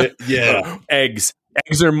 Yeah, eggs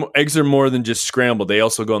are more than just scrambled. They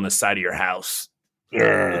also go on the side of your house.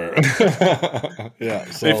 Yeah.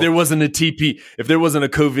 So. If there wasn't a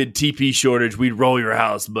COVID TP shortage, we'd roll your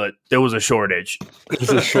house. But there was a shortage. There's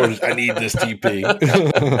a shortage. I need this TP.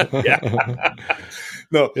 Yeah.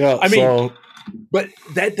 No. Yeah. I mean, but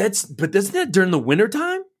isn't that during the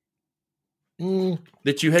wintertime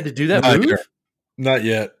that you had to do that move? Here. Not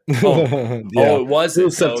yet. Oh, it was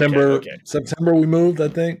September. Okay. September we moved, I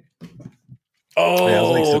think. Oh, yeah,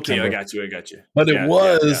 okay. I got you. But it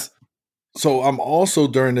was. Yeah. So I'm also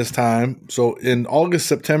during this time. So in August,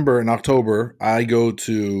 September, and October, I go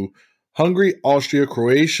to Hungary, Austria,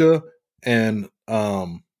 Croatia, and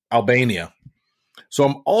Albania. So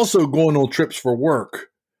I'm also going on trips for work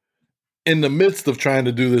in the midst of trying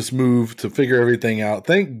to do this move to figure everything out.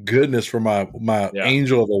 Thank goodness for my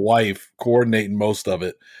angel of a wife coordinating most of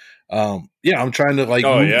it. I'm trying to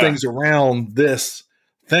move things around this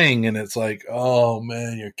thing, and it's like, oh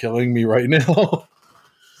man, you're killing me right now.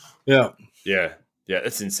 Yeah.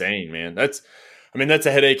 That's insane, man. That's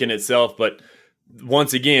a headache in itself. But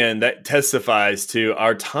once again, that testifies to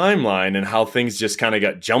our timeline and how things just kind of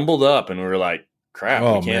got jumbled up, and we were like,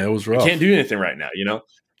 crap, it was rough. We can't do anything right now,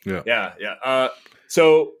 Yeah.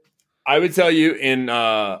 So I would tell you in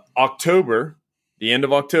October, the end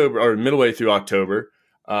of October or midway through October,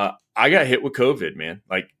 I got hit with COVID, man.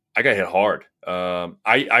 Like I got hit hard.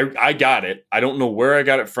 I got it. I don't know where I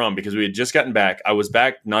got it from because we had just gotten back. I was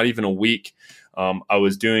back not even a week. I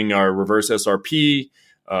was doing our reverse SRP.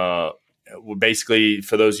 basically,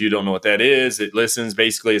 for those of you who don't know what that is, it listens.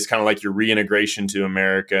 Basically, it's kind of like your reintegration to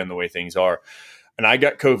America and the way things are. And I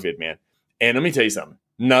got COVID, man. And let me tell you something.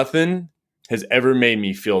 Nothing has ever made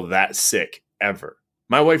me feel that sick, ever.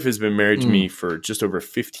 My wife has been married to me for just over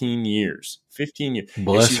 15 years. 15 years.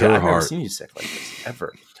 Bless her I've heart. never seen you sick like this,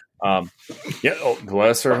 ever.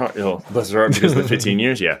 Bless her heart. Oh, bless her heart because of the 15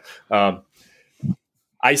 years, yeah.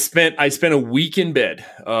 I spent a week in bed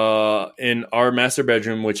in our master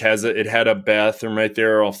bedroom, which had a bathroom right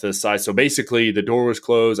there off the side. So basically, the door was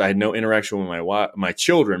closed. I had no interaction with my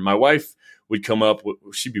children. My wife would come up.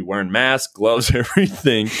 She'd be wearing masks, gloves,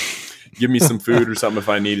 everything. Give me some food or something if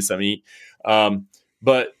I needed something to eat.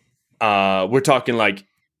 But we're talking like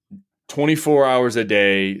 24 hours a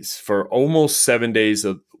day for almost 7 days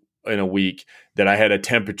in a week that I had a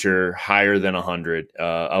temperature higher than 100.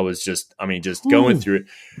 I was just going through it.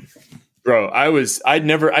 Bro, I'd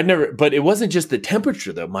never, but it wasn't just the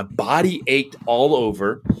temperature though. My body ached all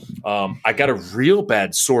over. I got a real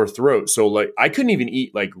bad sore throat. So like I couldn't even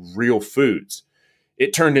eat like real foods.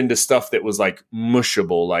 It turned into stuff that was like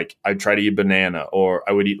mushable. Like I'd try to eat banana, or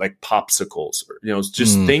I would eat like popsicles, or,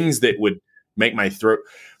 just things that would make my throat.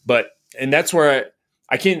 And that's where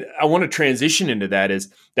I want to transition into that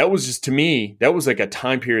that was just, to me, that was like a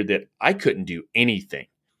time period that I couldn't do anything.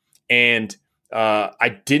 And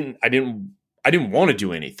I didn't want to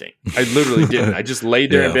do anything. I literally didn't. I just laid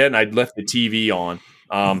there in bed and I'd left the TV on.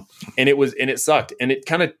 And it sucked. And it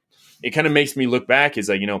kind of makes me look back is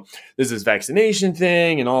like, there's this vaccination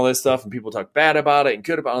thing and all this stuff, and people talk bad about it and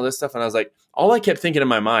good about all this stuff. And I was like, all I kept thinking in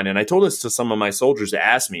my mind, and I told this to some of my soldiers that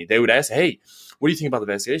asked me, they would ask, hey, what do you think about the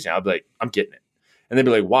vaccination? I'd be like, I'm getting it. And they'd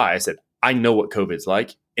be like, why? I said, I know what COVID's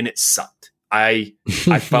like, and it sucked. I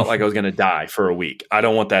felt like I was going to die for a week. I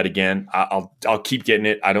don't want that again. I'll keep getting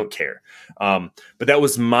it. I don't care. But that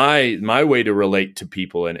was my way to relate to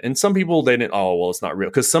people. And some people, they didn't, oh, well, it's not real.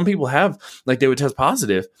 Because some people have, like, they would test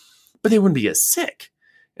positive, but they wouldn't get sick.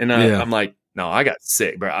 And I'm like, no, I got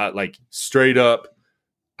sick, bro. Like straight up,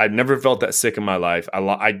 I've never felt that sick in my life.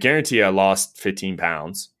 I guarantee I lost 15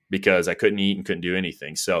 pounds because I couldn't eat and couldn't do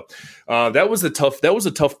anything. So that was a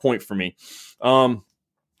tough point for me.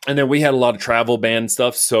 And then we had a lot of travel ban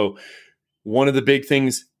stuff. So one of the big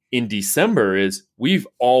things in December is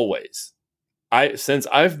since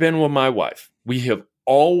I've been with my wife, we have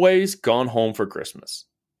always gone home for Christmas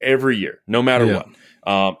every year, no matter what.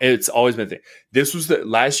 It's always been a thing.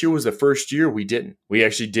 Last year was the first year we didn't. We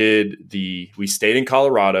actually we stayed in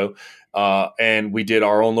Colorado and we did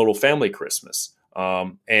our own little family Christmas.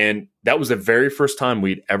 And that was the very first time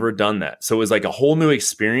we'd ever done that. So it was like a whole new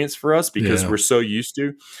experience for us because we're so used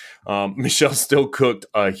to. Michelle still cooked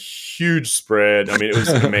a huge spread. I mean, it was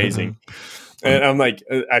amazing. And I'm like,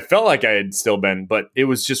 I felt like I had still been, but it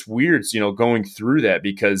was just weird, going through that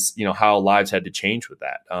because, how lives had to change with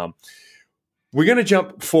that. We're going to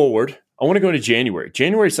jump forward. I want to go to January.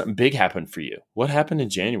 January, something big happened for you. What happened in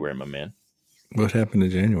January, my man? What happened in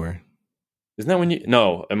January? Isn't that when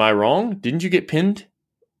no, am I wrong? Didn't you get pinned?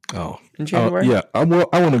 Oh, in January? Yeah. I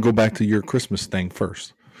want to go back to your Christmas thing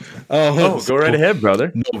first. Go right ahead,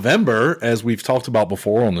 brother. November, as we've talked about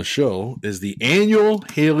before on the show, is the annual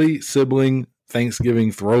Haley sibling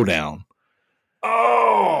Thanksgiving throwdown.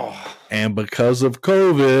 Oh, and because of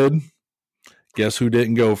COVID, guess who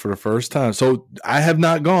didn't go for the first time? So I have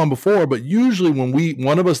not gone before, but usually when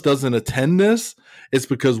one of us doesn't attend this, it's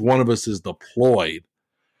because one of us is deployed.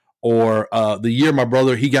 Or the year my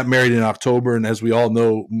brother, he got married in October, and as we all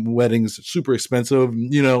know, weddings are super expensive,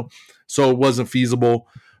 so it wasn't feasible.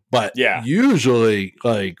 But usually,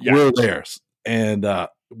 we're there, and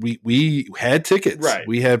we had tickets. Right.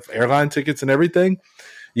 We had airline tickets and everything.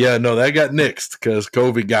 Yeah, no, that got nixed because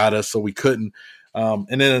COVID got us, so we couldn't.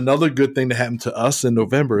 And then another good thing that happened to us in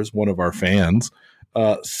November is one of our fans,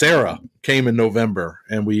 Sarah, came in November,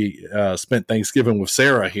 and we spent Thanksgiving with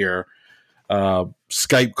Sarah here.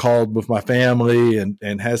 Skype called with my family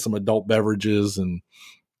and had some adult beverages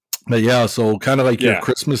so kind of like your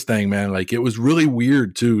Christmas thing, man. Like it was really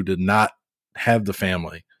weird too to not have the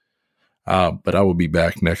family. But I will be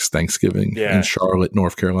back next Thanksgiving in Charlotte,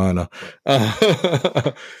 North Carolina.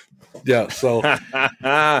 So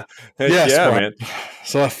man.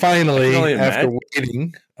 So I finally,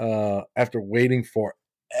 after waiting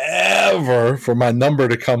forever for my number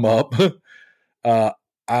to come up,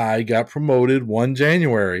 I got promoted 1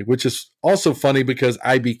 January, which is also funny because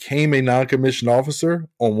I became a non-commissioned officer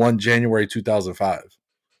on 1 January 2005.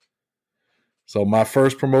 So my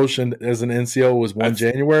first promotion as an NCO was 1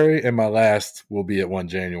 January, and my last will be at 1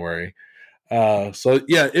 January. And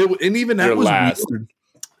even that was weird.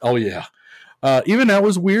 Oh yeah. Even that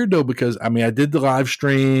was weird though, because I mean, I did the live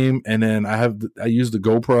stream, and then I used the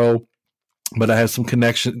GoPro, but I had some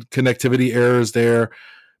connectivity errors there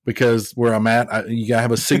because where I'm at, you gotta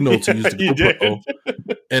have a signal to use the GoPro,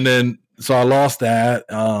 and then so I lost that.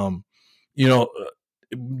 You know,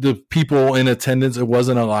 the people in attendance, it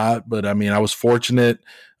wasn't a lot, but I mean, I was fortunate.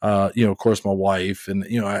 You know, of course, my wife, and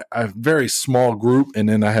you know, I have a very small group, and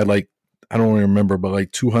then I had like, I don't even remember, but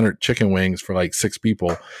like 200 chicken wings for like 6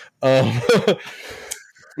 people.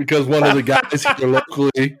 Because one of the guys here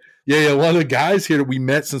locally, one of the guys here that we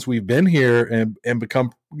met since we've been here and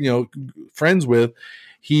become, you know, friends with,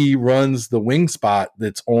 he runs the wing spot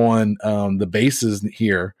that's on the bases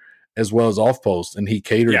here as well as off post, and he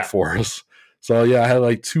catered for us. So I had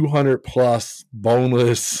like 200 plus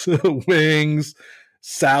boneless wings,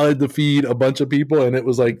 salad to feed a bunch of people, and it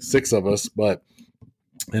was like 6 of us.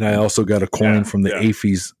 And I also got a coin from the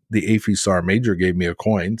AFIS. The AFIS Sergeant Major gave me a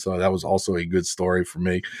coin, so that was also a good story for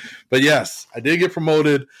me. But yes, I did get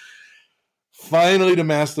promoted finally to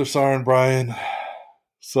Master Sergeant, Brian.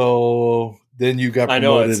 So then you got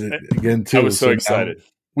promoted again too. I was so excited.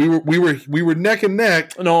 We were neck and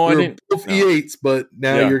neck. No, I didn't. Both E8s, but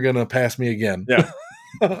now you're gonna pass me again. Yeah.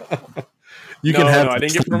 You can have. No, I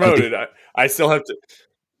didn't get promoted. I still have to.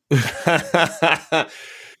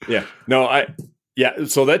 Yeah. No,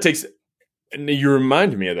 so that takes. And you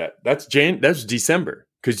reminded me of that. That's December,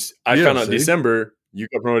 because I found out December you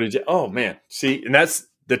got promoted. Oh man, see, and that's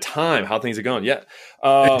the time how things are going. Yeah,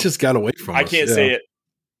 it just got away from us. I can't say it.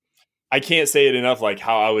 I can't say it enough. Like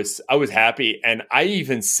how I was happy, and I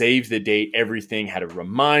even saved the date. Everything had a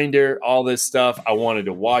reminder. All this stuff. I wanted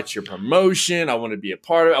to watch your promotion. I wanted to be a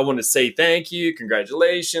part of it. I wanted to say thank you,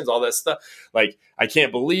 congratulations, all that stuff. Like I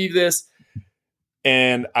can't believe this.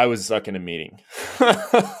 And I was stuck in a meeting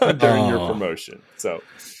during your promotion. So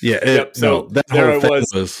that whole thing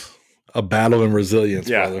was a battle in resilience,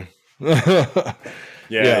 brother.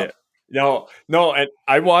 Yeah. No, and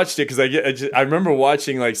I watched it because I remember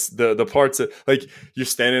watching like the parts of, like, you're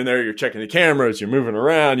standing there, you're checking the cameras, you're moving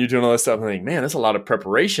around, you're doing all this stuff. I'm like, man, that's a lot of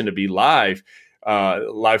preparation to be live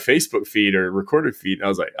Facebook feed or recorded feed. And I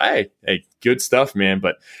was like, hey, good stuff, man.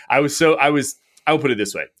 But I'll put it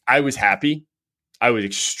this way. I was happy. I was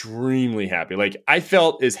extremely happy. Like I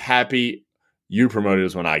felt as happy you promoted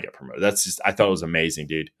as when I get promoted. I thought it was amazing,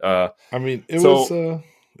 dude. I mean, it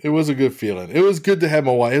was a good feeling. It was good to have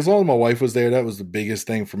my wife. As long as my wife was there, that was the biggest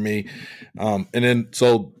thing for me. And then,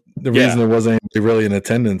 so the reason there wasn't anybody really in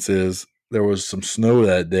attendance is there was some snow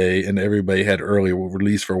that day and everybody had early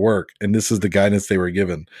release for work. And this is the guidance they were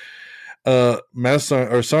given.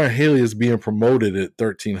 Sergeant Haley is being promoted at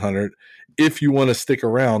 1300 if you want to stick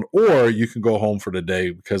around, or you can go home for the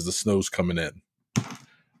day because the snow's coming in.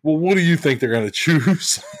 Well, what do you think they're going to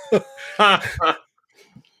choose? But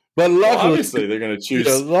luckily, obviously they're going to choose.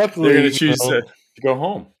 They're going to choose to go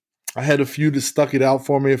home. I had a few that stuck it out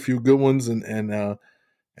for me, a few good ones, and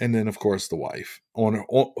then of course the wife on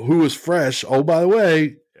who was fresh. Oh, by the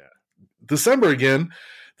way, December again,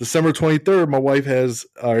 December 23rd. My wife has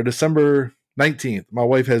December 19th. My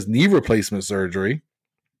wife has knee replacement surgery.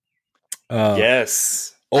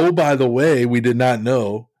 Yes. Oh, by the way, we did not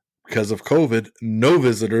know because of COVID, no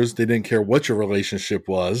visitors. They didn't care what your relationship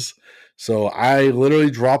was. So I literally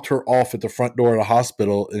dropped her off at the front door of the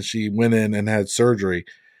hospital and she went in and had surgery.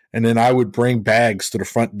 And then I would bring bags to the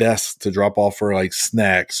front desk to drop off her like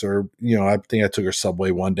snacks or, I think I took her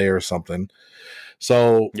Subway one day or something.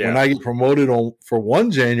 So when I get promoted for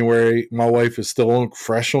 1 January, my wife is still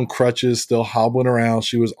fresh on crutches, still hobbling around.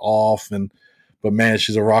 She was off but man,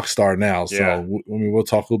 she's a rock star now. So we'll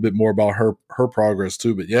talk a little bit more about her progress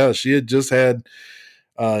too. But she had just had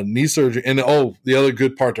knee surgery. And the other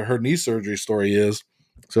good part to her knee surgery story is,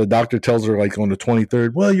 so the doctor tells her like on the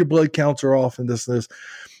 23rd, well, your blood counts are off and this.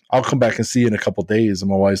 I'll come back and see you in a couple of days. And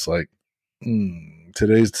my wife's like,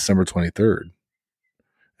 today's December 23rd.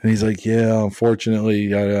 And he's like, yeah, unfortunately,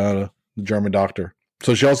 the German doctor.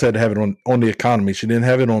 So she also had to have it on the economy. She didn't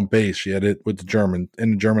have it on base. She had it with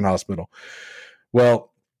in the German hospital.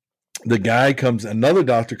 Well, another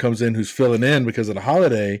doctor comes in who's filling in because of the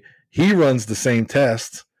holiday. He runs the same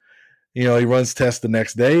test. He runs tests the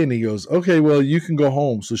next day and he goes, okay, well, you can go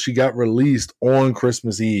home. So she got released on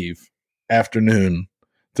Christmas Eve afternoon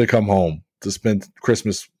to come home to spend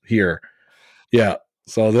Christmas here. Yeah.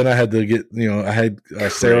 So then I had to get, I had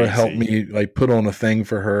Sarah help me like put on a thing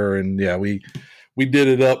for her. And we did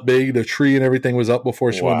it up big. The tree and everything was up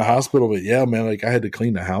before she went to the hospital. But yeah, man, like I had to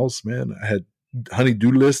clean the house, man. I had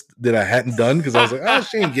honey-do list that I hadn't done because I was like,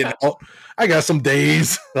 she ain't getting out. I got some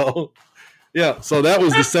days. So that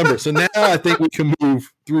was December. So now I think we can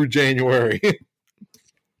move through January.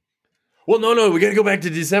 Well, no, we got to go back to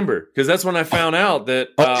December because that's when I found out that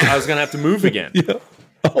I was going to have to move again. Yeah.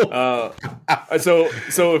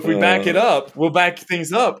 So if we back it up, we'll back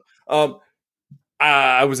things up.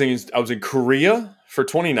 I was in Korea for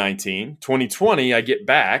 2019. 2020, I get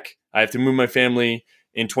back. I have to move my family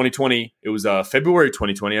in 2020. It was February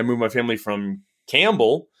 2020. I moved my family from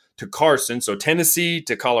Campbell to Carson, so Tennessee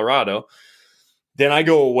to Colorado. Then I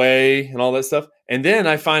go away and all that stuff. And then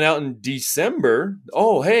I find out in December,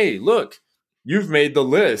 oh, hey, look, you've made the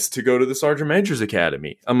list to go to the Sergeant Major's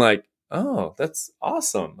Academy. I'm like, oh, that's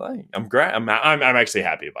awesome. I'm actually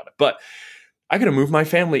happy about it. But I got to move my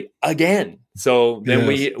family again. So then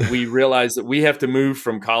we realized that we have to move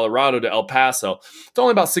from Colorado to El Paso. It's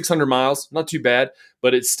only about 600 miles, not too bad,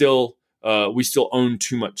 but it's still we still own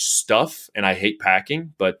too much stuff, and I hate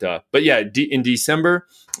packing. But yeah, in December,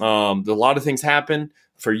 a lot of things happen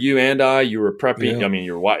for you and I. You were prepping. Yeah. I mean,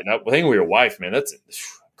 your wife. I think with your wife, man, that's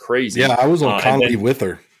crazy. Yeah, I was on leave with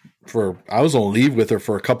her I was on leave with her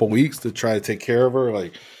for a couple weeks to try to take care of her.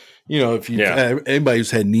 Like, you know, if you anybody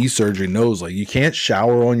who's had knee surgery knows, like, you can't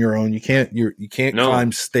shower on your own. You can't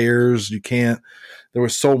climb stairs. You can't. There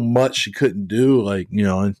was so much she couldn't do, like, you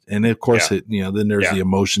know, and of course then there's the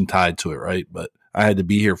emotion tied to it, right? But I had to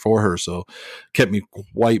be here for her, so kept me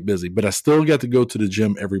quite busy. But I still got to go to the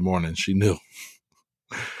gym every morning. She knew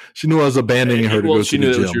I was abandoning her to go to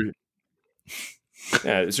the gym.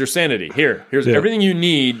 It's your sanity. Here's everything you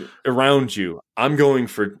need around you. I'm going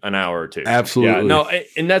for an hour or two. Absolutely. Yeah, no,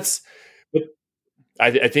 and that's.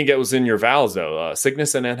 I think it was in your vows though.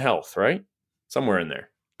 Sickness and health, right? Somewhere in there.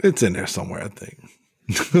 It's in there somewhere, I think.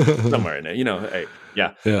 Somewhere in there, you know. Hey,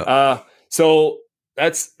 yeah. So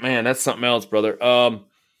that's something else, brother.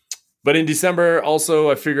 But in December, also,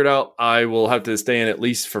 I figured out I will have to stay in at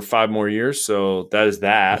least for 5 more years. So that is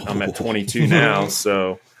that. I'm at 22 now,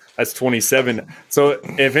 so that's 27. So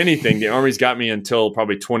if anything, the Army's got me until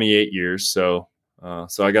probably 28 years. So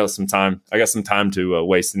I got some time. I got some time to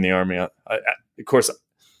waste in the Army. Of course,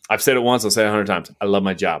 I've said it once. I'll say it 100 times. I love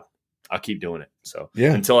my job. I'll keep doing it. So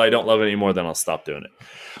until I don't love it anymore, then I'll stop doing it.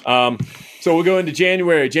 So we'll go into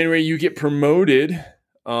January. January, you get promoted.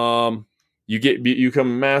 You become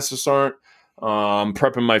a master sergeant.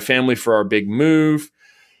 Prepping my family for our big move.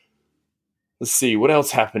 Let's see what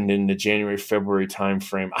else happened in the January, February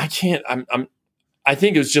timeframe. I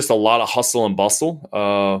think it was just a lot of hustle and bustle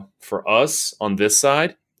for us on this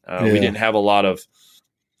side. We didn't have a lot of.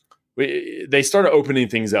 They started opening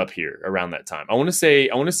things up here around that time. I want to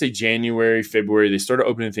say January, February. They started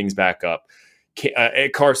opening things back up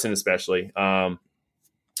at Carson, especially.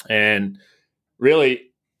 And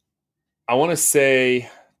really, I want to say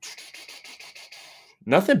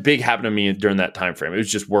nothing big happened to me during that time frame. It was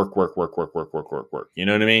just work. You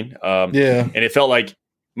know what I mean? And it felt like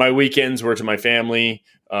my weekends were to my family.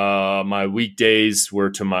 My weekdays were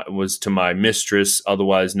to my mistress,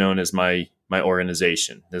 otherwise known as my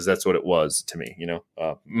organization, because that's what it was to me, you know.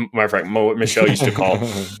 Matter of fact, Michelle used to call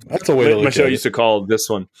that's a way to look Michelle at used to call this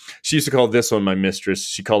one. She used to call this one my mistress.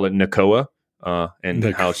 She called it Nakoa, and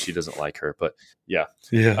how she doesn't like her, but yeah.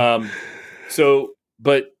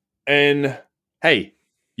 Hey,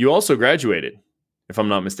 you also graduated, if I'm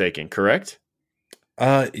not mistaken, correct?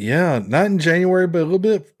 Not in January, but a little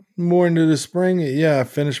bit more into the spring. I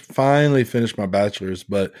finally finished my bachelor's,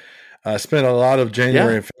 but I spent a lot of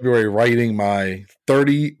January and February writing my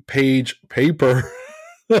 30-page paper.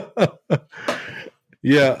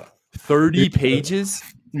 30 pages?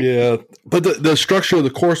 Yeah. But the structure of the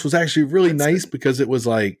course was actually really nice because it was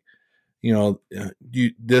like, you know,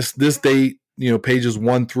 this date, you know, pages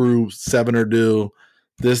 1 through 7 are due.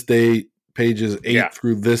 This date, pages 8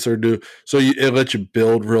 through this are due. So it lets you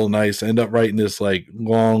build real nice. I end up writing this like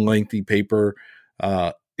long, lengthy paper,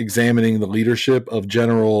 examining the leadership of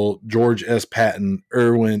General George S. Patton,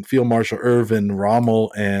 Field Marshal Irvin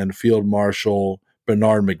Rommel, and Field Marshal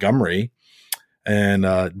Bernard Montgomery, and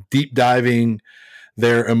deep diving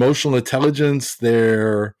their emotional intelligence,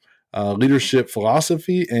 their leadership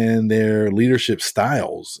philosophy, and their leadership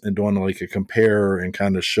styles, and doing like a compare and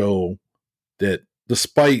kind of show that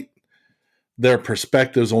despite their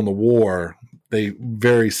perspectives on the war, they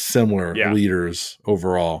very similar leaders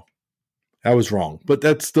overall. I was wrong, but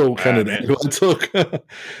that's still kind of the angle I took.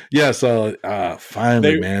 So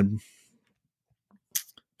finally,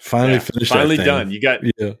 finished. Finally done. You got.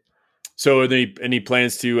 So are there any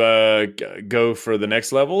plans to go for the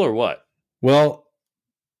next level or what? Well,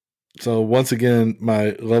 so once again,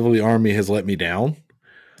 my lovely Army has let me down.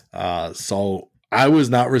 So I was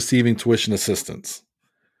not receiving tuition assistance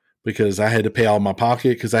because I had to pay out of my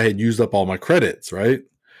pocket because I had used up all my credits, right?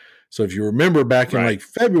 So if you remember back in like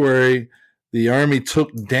February, the Army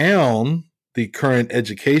took down the current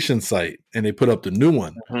education site and they put up the new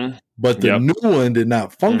one. Mm-hmm. But the new one did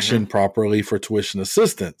not function properly for tuition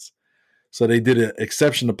assistance. So they did an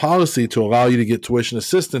exception to policy to allow you to get tuition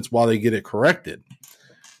assistance while they get it corrected.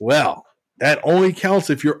 Well, that only counts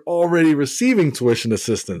if you're already receiving tuition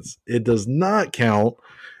assistance. It does not count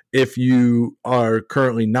if you are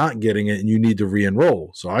currently not getting it and you need to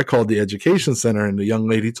re-enroll. So I called the education center and the young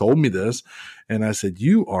lady told me this. And I said,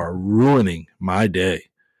 you are ruining my day.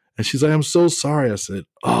 And she's like, I'm so sorry. I said,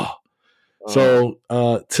 So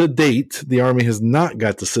to date, the Army has not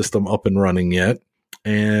got the system up and running yet.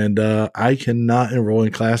 And I cannot enroll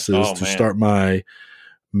in classes to start my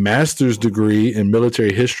master's degree in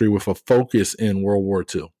military history with a focus in World War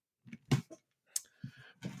II.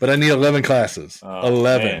 But I need 11 classes.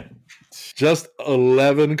 11. Man. Just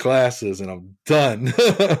 11 classes, and I'm done.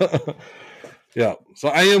 Yeah. So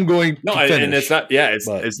I am going to finish. And it's not,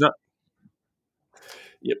 it's not.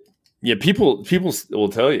 Yep. Yeah, people will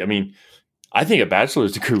tell you. I mean, I think a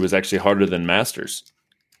bachelor's degree was actually harder than master's.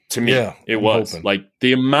 To me, it was. Like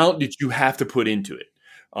the amount that you have to put into it.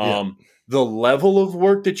 The level of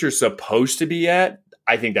work that you're supposed to be at,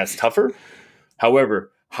 I think that's tougher.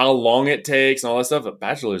 However, how long it takes and all that stuff, a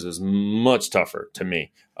bachelor's is much tougher to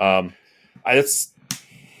me. It's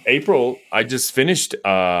April. I just finished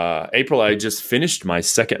my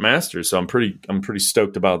second master's, so I'm pretty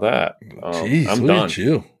stoked about that. Jeez, I'm done. At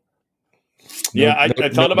you. I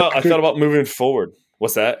thought about moving forward.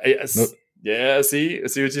 What's that? Yeah. See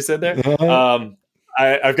what you said there.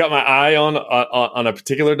 I've got my eye on a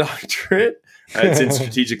particular doctorate. It's in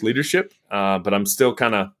strategic leadership, but I'm still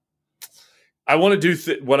kind of. I want to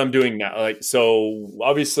do what I'm doing now. Like, so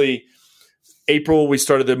obviously, April we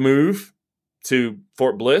started the move to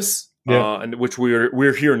Fort Bliss, and which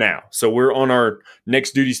we're here now. So we're on our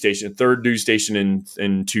next duty station, third duty station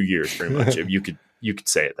in 2 years, pretty much. If you could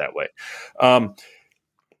say it that way.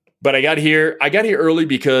 But I got here early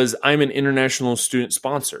because I'm an international student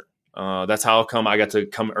sponsor. That's how come I got to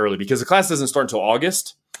come early, because the class doesn't start until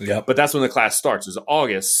August. Yeah, but that's when the class starts, is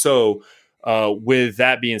August. So with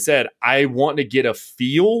that being said, I want to get a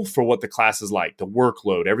feel for what the class is like, the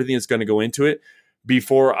workload, everything that's going to go into it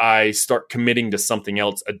before I start committing to something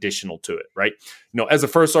else additional to it. Right? As a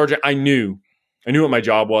first sergeant, I knew what my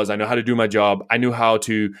job was. I know how to do my job. I knew how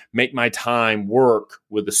to make my time work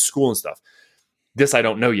with the school and stuff. This I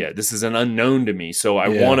don't know yet. This is an unknown to me. So I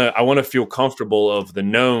want to feel comfortable of the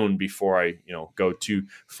known before I, go too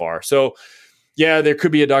far. So yeah, there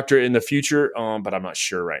could be a doctorate in the future, but I'm not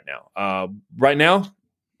sure right now. Right now,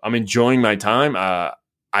 I'm enjoying my time. I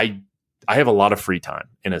have a lot of free time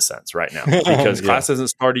in a sense right now because class hasn't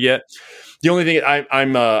started yet. The only thing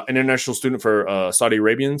I'm an international student for a Saudi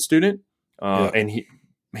Arabian student, and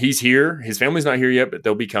he's here. His family's not here yet, but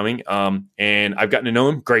they'll be coming. And I've gotten to know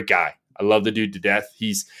him. Great guy. I love the dude to death.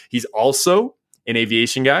 He's also an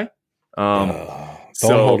aviation guy. Don't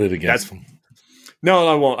hold it against him. No,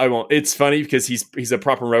 I won't. It's funny because he's a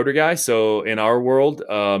prop and rotor guy. So in our world,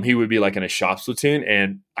 he would be like in a shop platoon,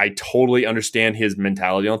 and I totally understand his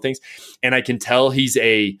mentality on things. And I can tell he's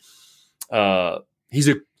a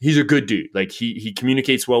good dude. Like he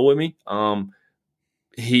communicates well with me.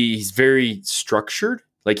 He's very structured.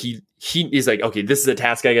 Like he is like, okay, this is a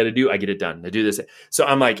task I got to do. I get it done. I do this. So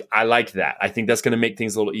I'm like, I like that. I think that's going to make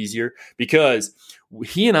things a little easier because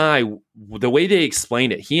he and I, the way they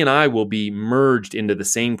explained it, he and I will be merged into the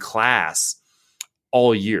same class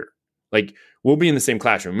all year. Like we'll be in the same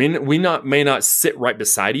classroom. We may not sit right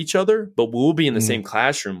beside each other, but we'll be in the same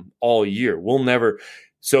classroom all year. We'll never.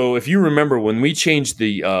 So if you remember when we changed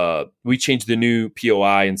the new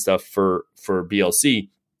POI and stuff for BLC.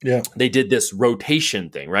 Yeah, they did this rotation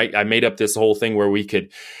thing, right? I made up this whole thing where we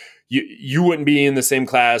could, you wouldn't be in the same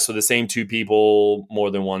class or the same two people, more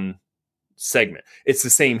than one segment. It's the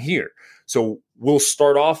same here. So we'll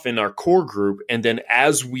start off in our core group, and then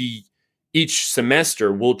as each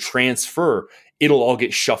semester we'll transfer, it'll all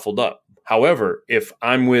get shuffled up. However, if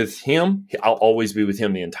I'm with him, I'll always be with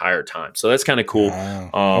him the entire time. So that's kind of cool.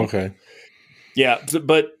 Okay. Yeah,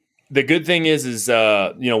 but the good thing is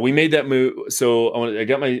we made that move. So I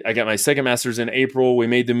got my second master's in April. We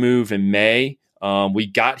made the move in May. We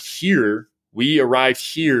arrived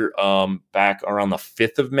here back around the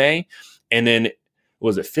 5th of May. And then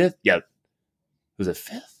was it 5th? Yeah. Was it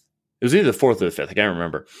 5th? It was either the 4th or the 5th. I can't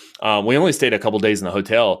remember. We only stayed a couple days in the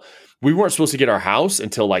hotel. We weren't supposed to get our house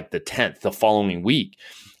until like the 10th, the following week.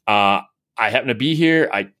 I happened to be here.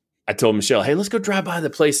 I told Michelle, hey, let's go drive by the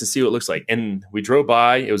place and see what it looks like. And we drove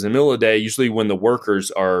by. It was in the middle of the day, usually when the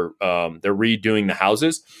workers are they're redoing the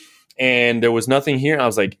houses. And there was nothing here. And I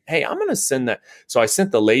was like, hey, I'm going to send that. So I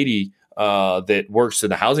sent the lady that works at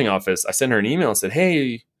the housing office. I sent her an email and said,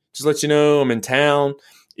 hey, just let you know I'm in town.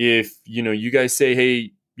 If, you guys say,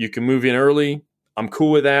 hey, you can move in early, I'm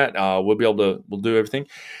cool with that. We'll do everything.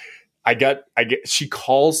 She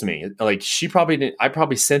calls me. Like I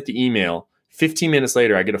probably sent the email. 15 minutes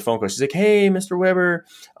later, I get a phone call. She's like, hey, Mr. Weber,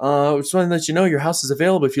 I just want to let you know your house is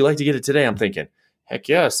available if you'd like to get it today. I'm thinking, heck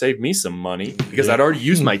yeah, save me some money, because I'd already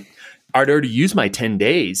used my 10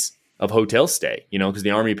 days of hotel stay, because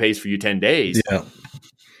the Army pays for you 10 days. Yeah.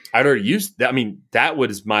 I'd already used that. I mean, that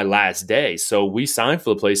was my last day. So we signed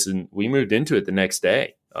for the place and we moved into it the next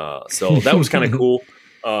day. So that was kind of cool.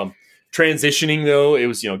 Transitioning though, it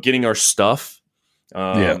was, getting our stuff.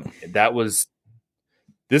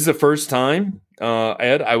 This is the first time,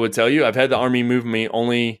 Ed, I would tell you, I've had the Army move me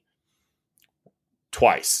only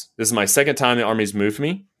twice. This is my second time the Army's moved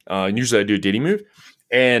me. Usually I do a Diddy move.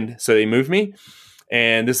 And so they moved me.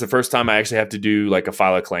 And this is the first time I actually have to do like a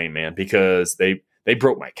file a claim, man, because they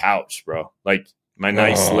broke my couch, bro. Like my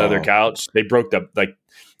nice leather couch. They broke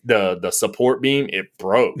the support beam. It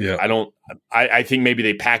broke. Yeah. I think maybe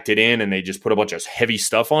they packed it in and they just put a bunch of heavy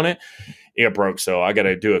stuff on it. It broke. So I got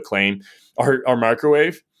to do a claim. Our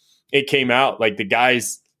microwave, it came out like the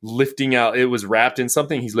guy's lifting out. It was wrapped in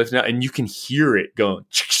something. He's lifting out, and you can hear it going.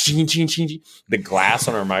 The glass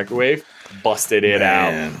on our microwave busted it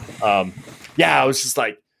out. I was just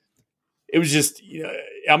like, it was just.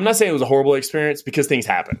 I'm not saying it was a horrible experience because things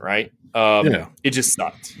happen, right? It just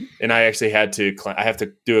sucked, and I actually had to. I have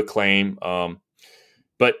to do a claim.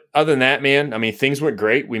 But other than that, man, I mean, things went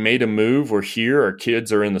great. We made a move. We're here. Our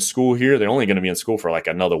kids are in the school here. They're only going to be in school for like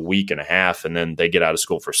another week and a half, and then they get out of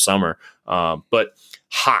school for summer. But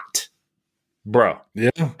hot, bro.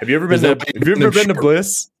 Yeah. Have you ever been to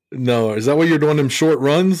Bliss? No. Is that why you're doing them short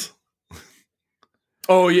runs?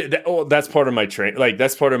 Oh yeah. That's part of my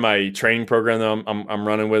that's part of my training program that I'm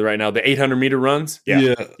running with right now. The 800-meter runs.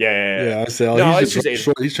 Yeah. I say,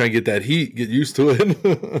 he's trying to get that heat, get used to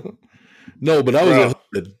it. No, but I was a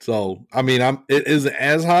hood, so I mean, it isn't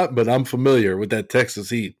as hot, but I'm familiar with that Texas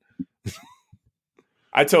heat.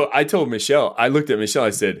 I told Michelle. I looked at Michelle. I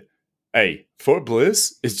said, "Hey, Fort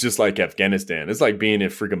Bliss is just like Afghanistan. It's like being in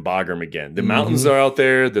freaking Bagram again. The mountains are out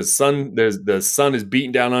there. The sun is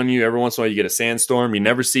beating down on you. Every once in a while, you get a sandstorm. You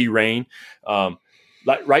never see rain.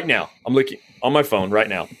 Like right now, I'm looking on my phone right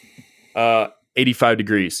now. 85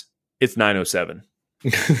 degrees. It's 9:07.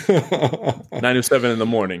 9:07 in the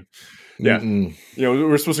morning." Yeah.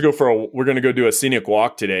 We're supposed to go we're going to go do a scenic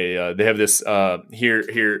walk today. They have this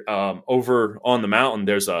here over on the mountain.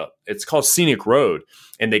 It's called Scenic Road,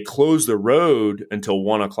 and they close the road until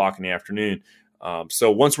 1:00 in the afternoon.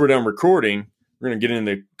 So once we're done recording, we're going to get in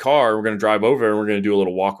the car. We're going to drive over and we're going to do a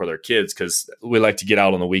little walk with our kids, because we like to get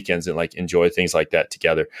out on the weekends and like enjoy things like that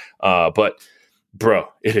together. But bro,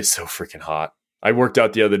 it is so freaking hot. I worked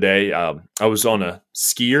out the other day. I was on a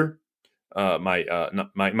skier. My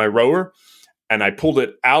rower, and I pulled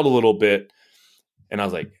it out a little bit, and I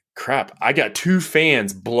was like, crap, I got two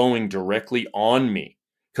fans blowing directly on me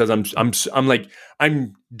because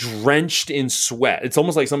I'm drenched in sweat. It's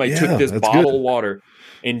almost like somebody took this bottle of water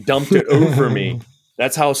and dumped it over me.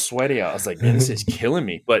 That's how sweaty I was. Like, man, this is killing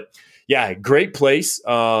me. But yeah, great place.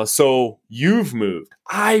 So you've moved,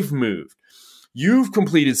 I've moved, you've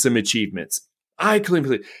completed some achievements. I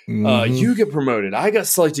completely. You get promoted. I got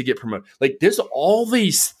selected to get promoted. Like, there's all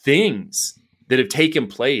these things that have taken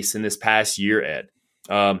place in this past year, Ed.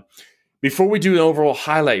 Before we do an overall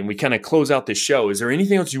highlight and we kind of close out this show, is there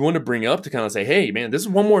anything else you want to bring up to kind of say, hey, man, this is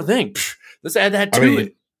one more thing. Let's add that to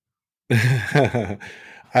it.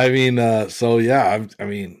 I mean,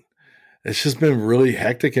 it's just been really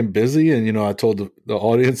hectic and busy. And, I told the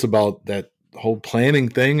audience about that whole planning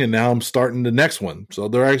thing, and now I'm starting the next one. So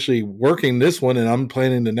they're actually working this one and I'm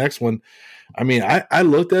planning the next one. I mean, I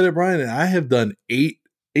looked at it, Brian, and I have done 9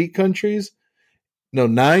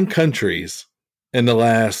 countries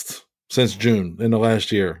since June in the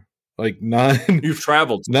last year. Like 9. You've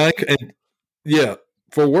traveled 9. And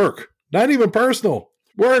for work, not even personal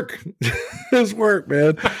work. It's work,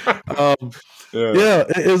 man.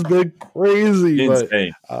 It has been crazy.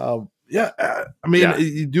 Insane. But,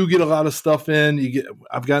 you do get a lot of stuff in.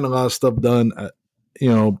 I've gotten a lot of stuff done,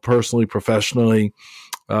 personally, professionally.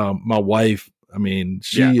 My wife, I mean,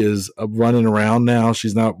 she is running around now.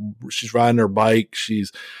 She's riding her bike.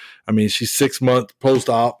 She's 6 months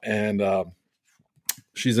post-op, and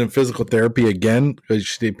she's in physical therapy again,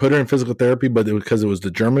 because they put her in physical therapy, but because it was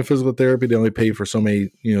the German physical therapy, they only paid for so many,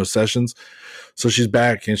 sessions. So she's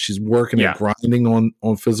back and she's working and grinding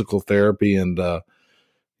on physical therapy. And,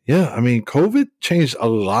 yeah, I mean, COVID changed a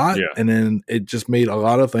lot, Yeah. and then it just made a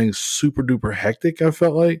lot of things super duper hectic. I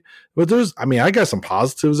felt like, but I got some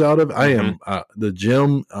positives out of it. I am the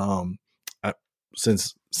gym.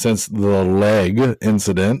 Since the leg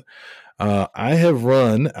incident, I have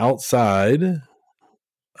run outside.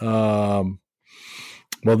 Well,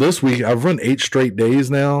 this week I've run 8 straight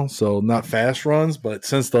days now, so not fast runs, but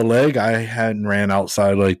since the leg, I hadn't ran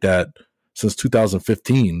outside like that since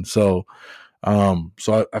 2015. So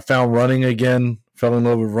I found running again, fell in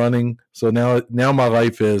love with running. So now my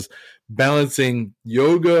life is balancing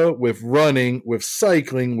yoga with running, with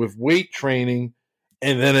cycling, with weight training,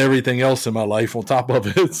 and then everything else in my life on top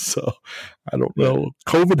of it. So I don't know.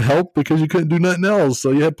 COVID helped because you couldn't do nothing else. So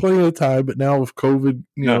you had plenty of time, but now with COVID,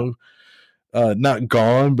 not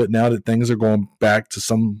gone, but now that things are going back to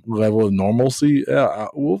some level of normalcy,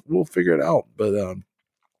 we'll figure it out. But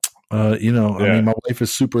I mean, my wife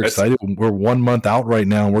is super excited. We're 1 month out right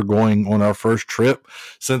now. We're going on our first trip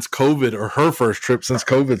since COVID, or her first trip since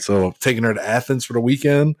COVID. So taking her to Athens for the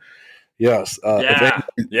weekend. Yes.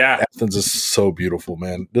 Athens is so beautiful,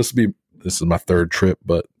 man. This is my 3rd trip,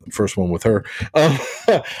 but first one with her.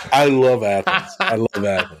 I love Athens. I love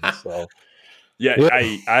Athens. So yeah.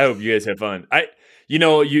 I hope you guys have fun.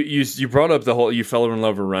 You brought up the whole, you fell in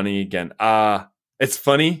love with running again. It's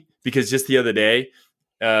funny because just the other day,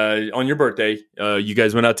 on your birthday, you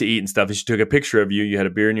guys went out to eat and stuff, and she took a picture of you. You had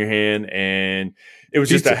a beer in your hand, and it was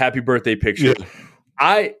just a happy birthday picture.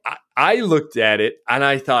 Yeah. I looked at it and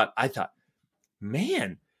I thought,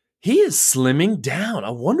 man, he is slimming down. I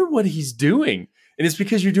wonder what he's doing. And it's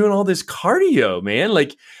because you're doing all this cardio, man.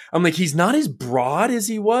 Like, I'm like, he's not as broad as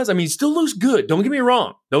he was. I mean, he still looks good. Don't get me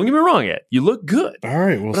wrong. Ed. You look good. All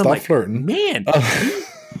right, well, stop flirting. Man,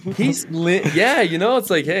 he's lit. Yeah, it's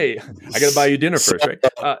like, hey, I got to buy you dinner first, right?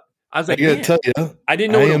 I was like, I got to tell you, I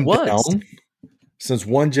didn't know what it was. Down. Since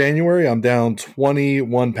 1 January, I'm down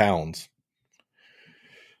 21 pounds.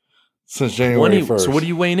 Since January 1st. So what are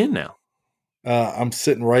you weighing in now? I'm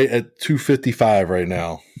sitting right at 255 right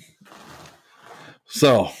now.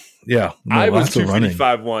 So, yeah. I was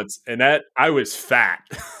 255 once, and that I was fat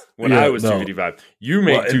when I was 255. You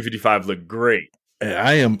make 255 look great.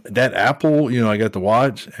 I am that Apple, I got to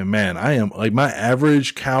watch, and man, I am like, my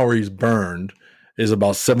average calories burned is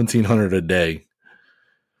about 1,700 a day.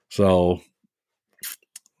 So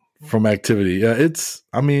from activity,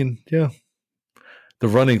 the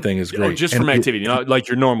running thing is great. Just from activity, not like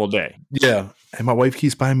your normal day. Yeah. And my wife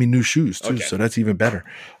keeps buying me new shoes too. Okay. So that's even better.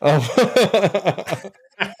 I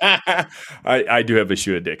do have a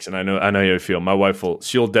shoe addiction. I know how you feel. My wife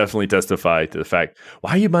she'll definitely testify to the fact, why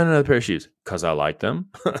are you buying another pair of shoes? Because I like them.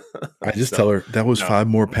 I just tell her that was 5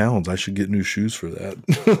 more pounds. I should get new shoes for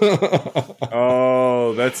that.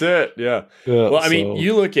 Oh, that's it. Yeah. Well, I mean,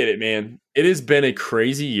 you look at it, man. It has been a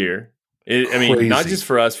crazy year. I mean, not just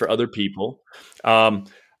for us, for other people. I'm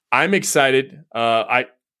excited.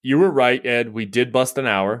 You were right, Ed. We did bust an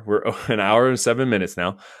hour. We're an hour and 7 minutes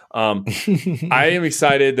now. I am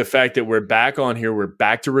excited. The fact that we're back on here, we're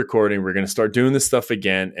back to recording. We're going to start doing this stuff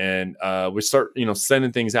again, and we start,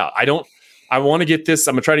 sending things out. I want to get this.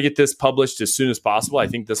 I'm going to try to get this published as soon as possible. I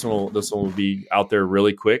think this one will be out there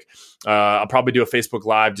really quick. I'll probably do a Facebook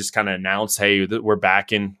Live, just kind of announce, hey, we're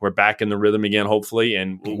back in the rhythm again, hopefully,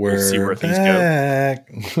 and we'll see where things go.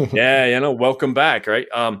 Yeah, welcome back, right?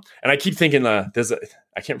 And I keep thinking,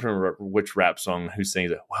 I can't remember which rap song who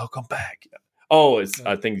sings it. Welcome back. Oh, it's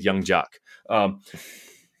I think Young Jock, or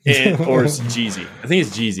it's Jeezy. I think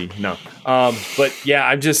it's Jeezy. No, but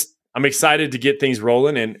yeah, I'm excited to get things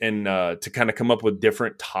rolling and to kind of come up with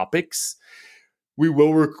different topics. We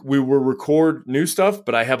will record new stuff,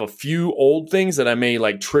 but I have a few old things that I may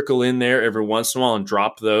like trickle in there every once in a while and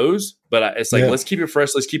drop those. But it's like, let's keep it fresh.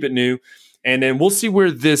 Let's keep it new. And then we'll see where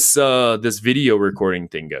this video recording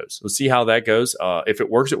thing goes. We'll see how that goes. If it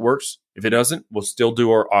works, it works. If it doesn't, we'll still do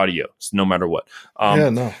our audio, no matter what.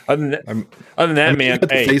 No. Other than that, man,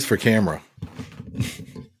 hey, face for camera.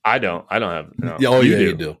 I don't have. No. Yeah,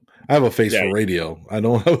 you do. I have a face for radio. I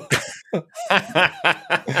don't have.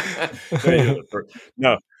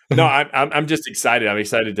 No. I'm just excited. I'm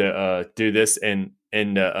excited to do this and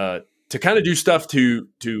to kind of do stuff to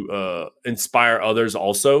inspire others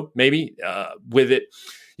also, maybe with it,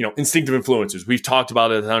 instinctive influencers. We've talked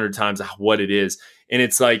about it 100 times, what it is. And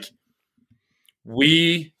it's like,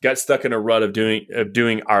 we got stuck in a rut of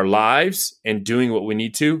doing our lives and doing what we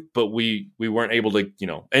need to, but we weren't able to,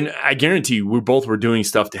 and I guarantee you, we both were doing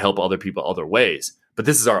stuff to help other people other ways, but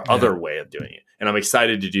this is our other way of doing it. And I'm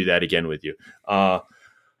excited to do that again with you. I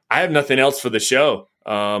have nothing else for the show.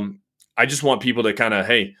 I just want people to kind of,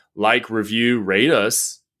 hey, like, review, rate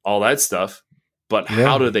us, all that stuff. But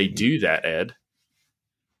how do they do that, Ed?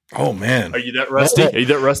 Oh, man. Are you that rusty? Are you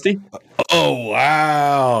that rusty? Oh,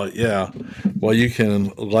 wow. Yeah. Well, you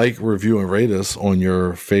can like, review, and rate us on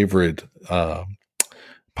your favorite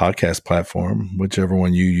podcast platform, whichever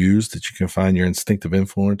one you use that you can find your instinctive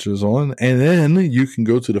influencers on. And then you can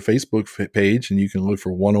go to the Facebook page and you can look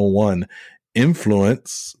for 101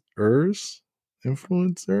 influencers.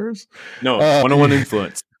 No, 101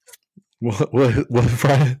 influence. What,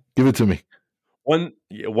 Brian? Give it to me.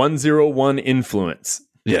 101 influence.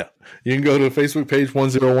 Yeah. You can go to the Facebook page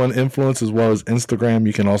 101 Influence as well as Instagram.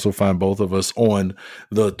 You can also find both of us on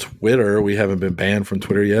the Twitter. We haven't been banned from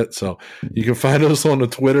Twitter yet, so you can find us on the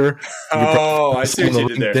Twitter. Oh, I see what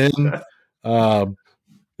you did there.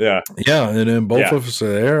 Yeah. Yeah, and then both of us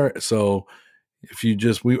are there. So if you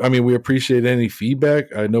just we appreciate any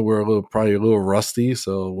feedback. I know we're probably a little rusty,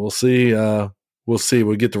 so we'll see.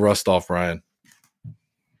 We'll get the rust off, Ryan.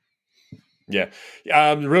 Yeah.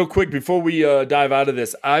 Real quick, before we dive out of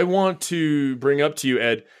this, I want to bring up to you,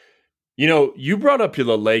 Ed, you brought up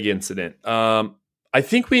your leg incident. I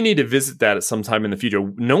think we need to visit that at some time in the future.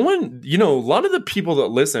 No one, a lot of the people that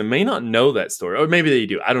listen may not know that story, or maybe they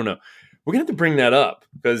do. I don't know. We're going to have to bring that up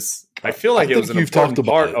because I feel like it was an important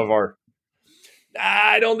part of our.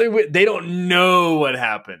 I don't think they don't know what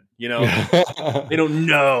happened. They don't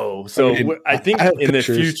know. So I think in the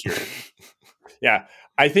future,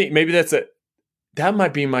 I think maybe that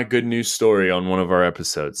might be my good news story on one of our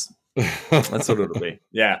episodes. That's what it'll be.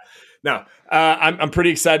 Yeah. Now, I'm pretty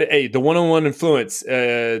excited. Hey, the 101 Influence,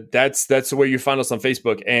 that's the way you find us on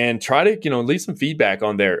Facebook, and try to, leave some feedback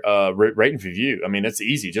on there, rate and review. I mean, it's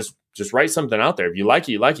easy. Just write something out there. If you like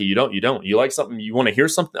it, you like it. You don't, you don't. You like something, you want to hear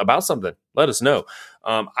something about something, let us know.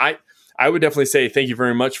 I would definitely say thank you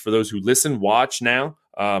very much for those who listen, watch now.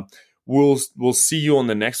 We'll see you on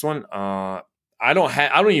the next one. I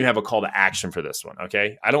don't even have a call to action for this one.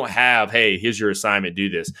 Okay. I don't have, hey, here's your assignment, do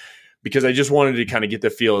this, because I just wanted to kind of get the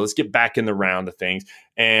feel. Let's get back in the round of things.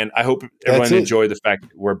 And I hope everyone enjoyed the fact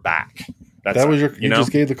that we're back. You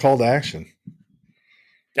just gave the call to action.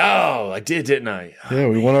 Oh, I did, didn't I? Yeah.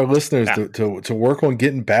 We want our listeners to work on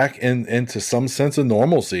getting back into some sense of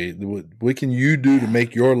normalcy. What can you do to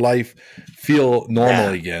make your life feel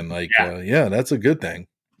normal again? That's a good thing.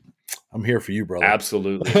 I'm here for you, brother.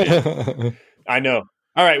 Absolutely. I know.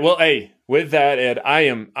 All right. Well, hey, with that, Ed, I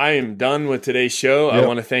am done with today's show. Yep. I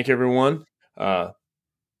want to thank everyone.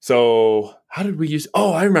 So how did we use?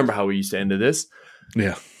 Oh, I remember how we used to end this.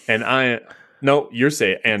 Yeah. And you're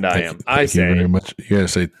saying, and I am. Thank you very much. You gotta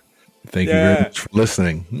say thank you very much for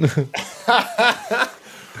listening.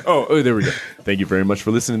 oh, there we go. Thank you very much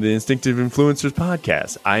for listening to the Instinctive Influencers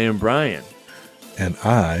podcast. I am Brian. And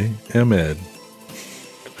I am Ed.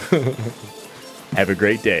 Have a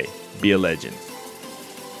great day. Be a legend.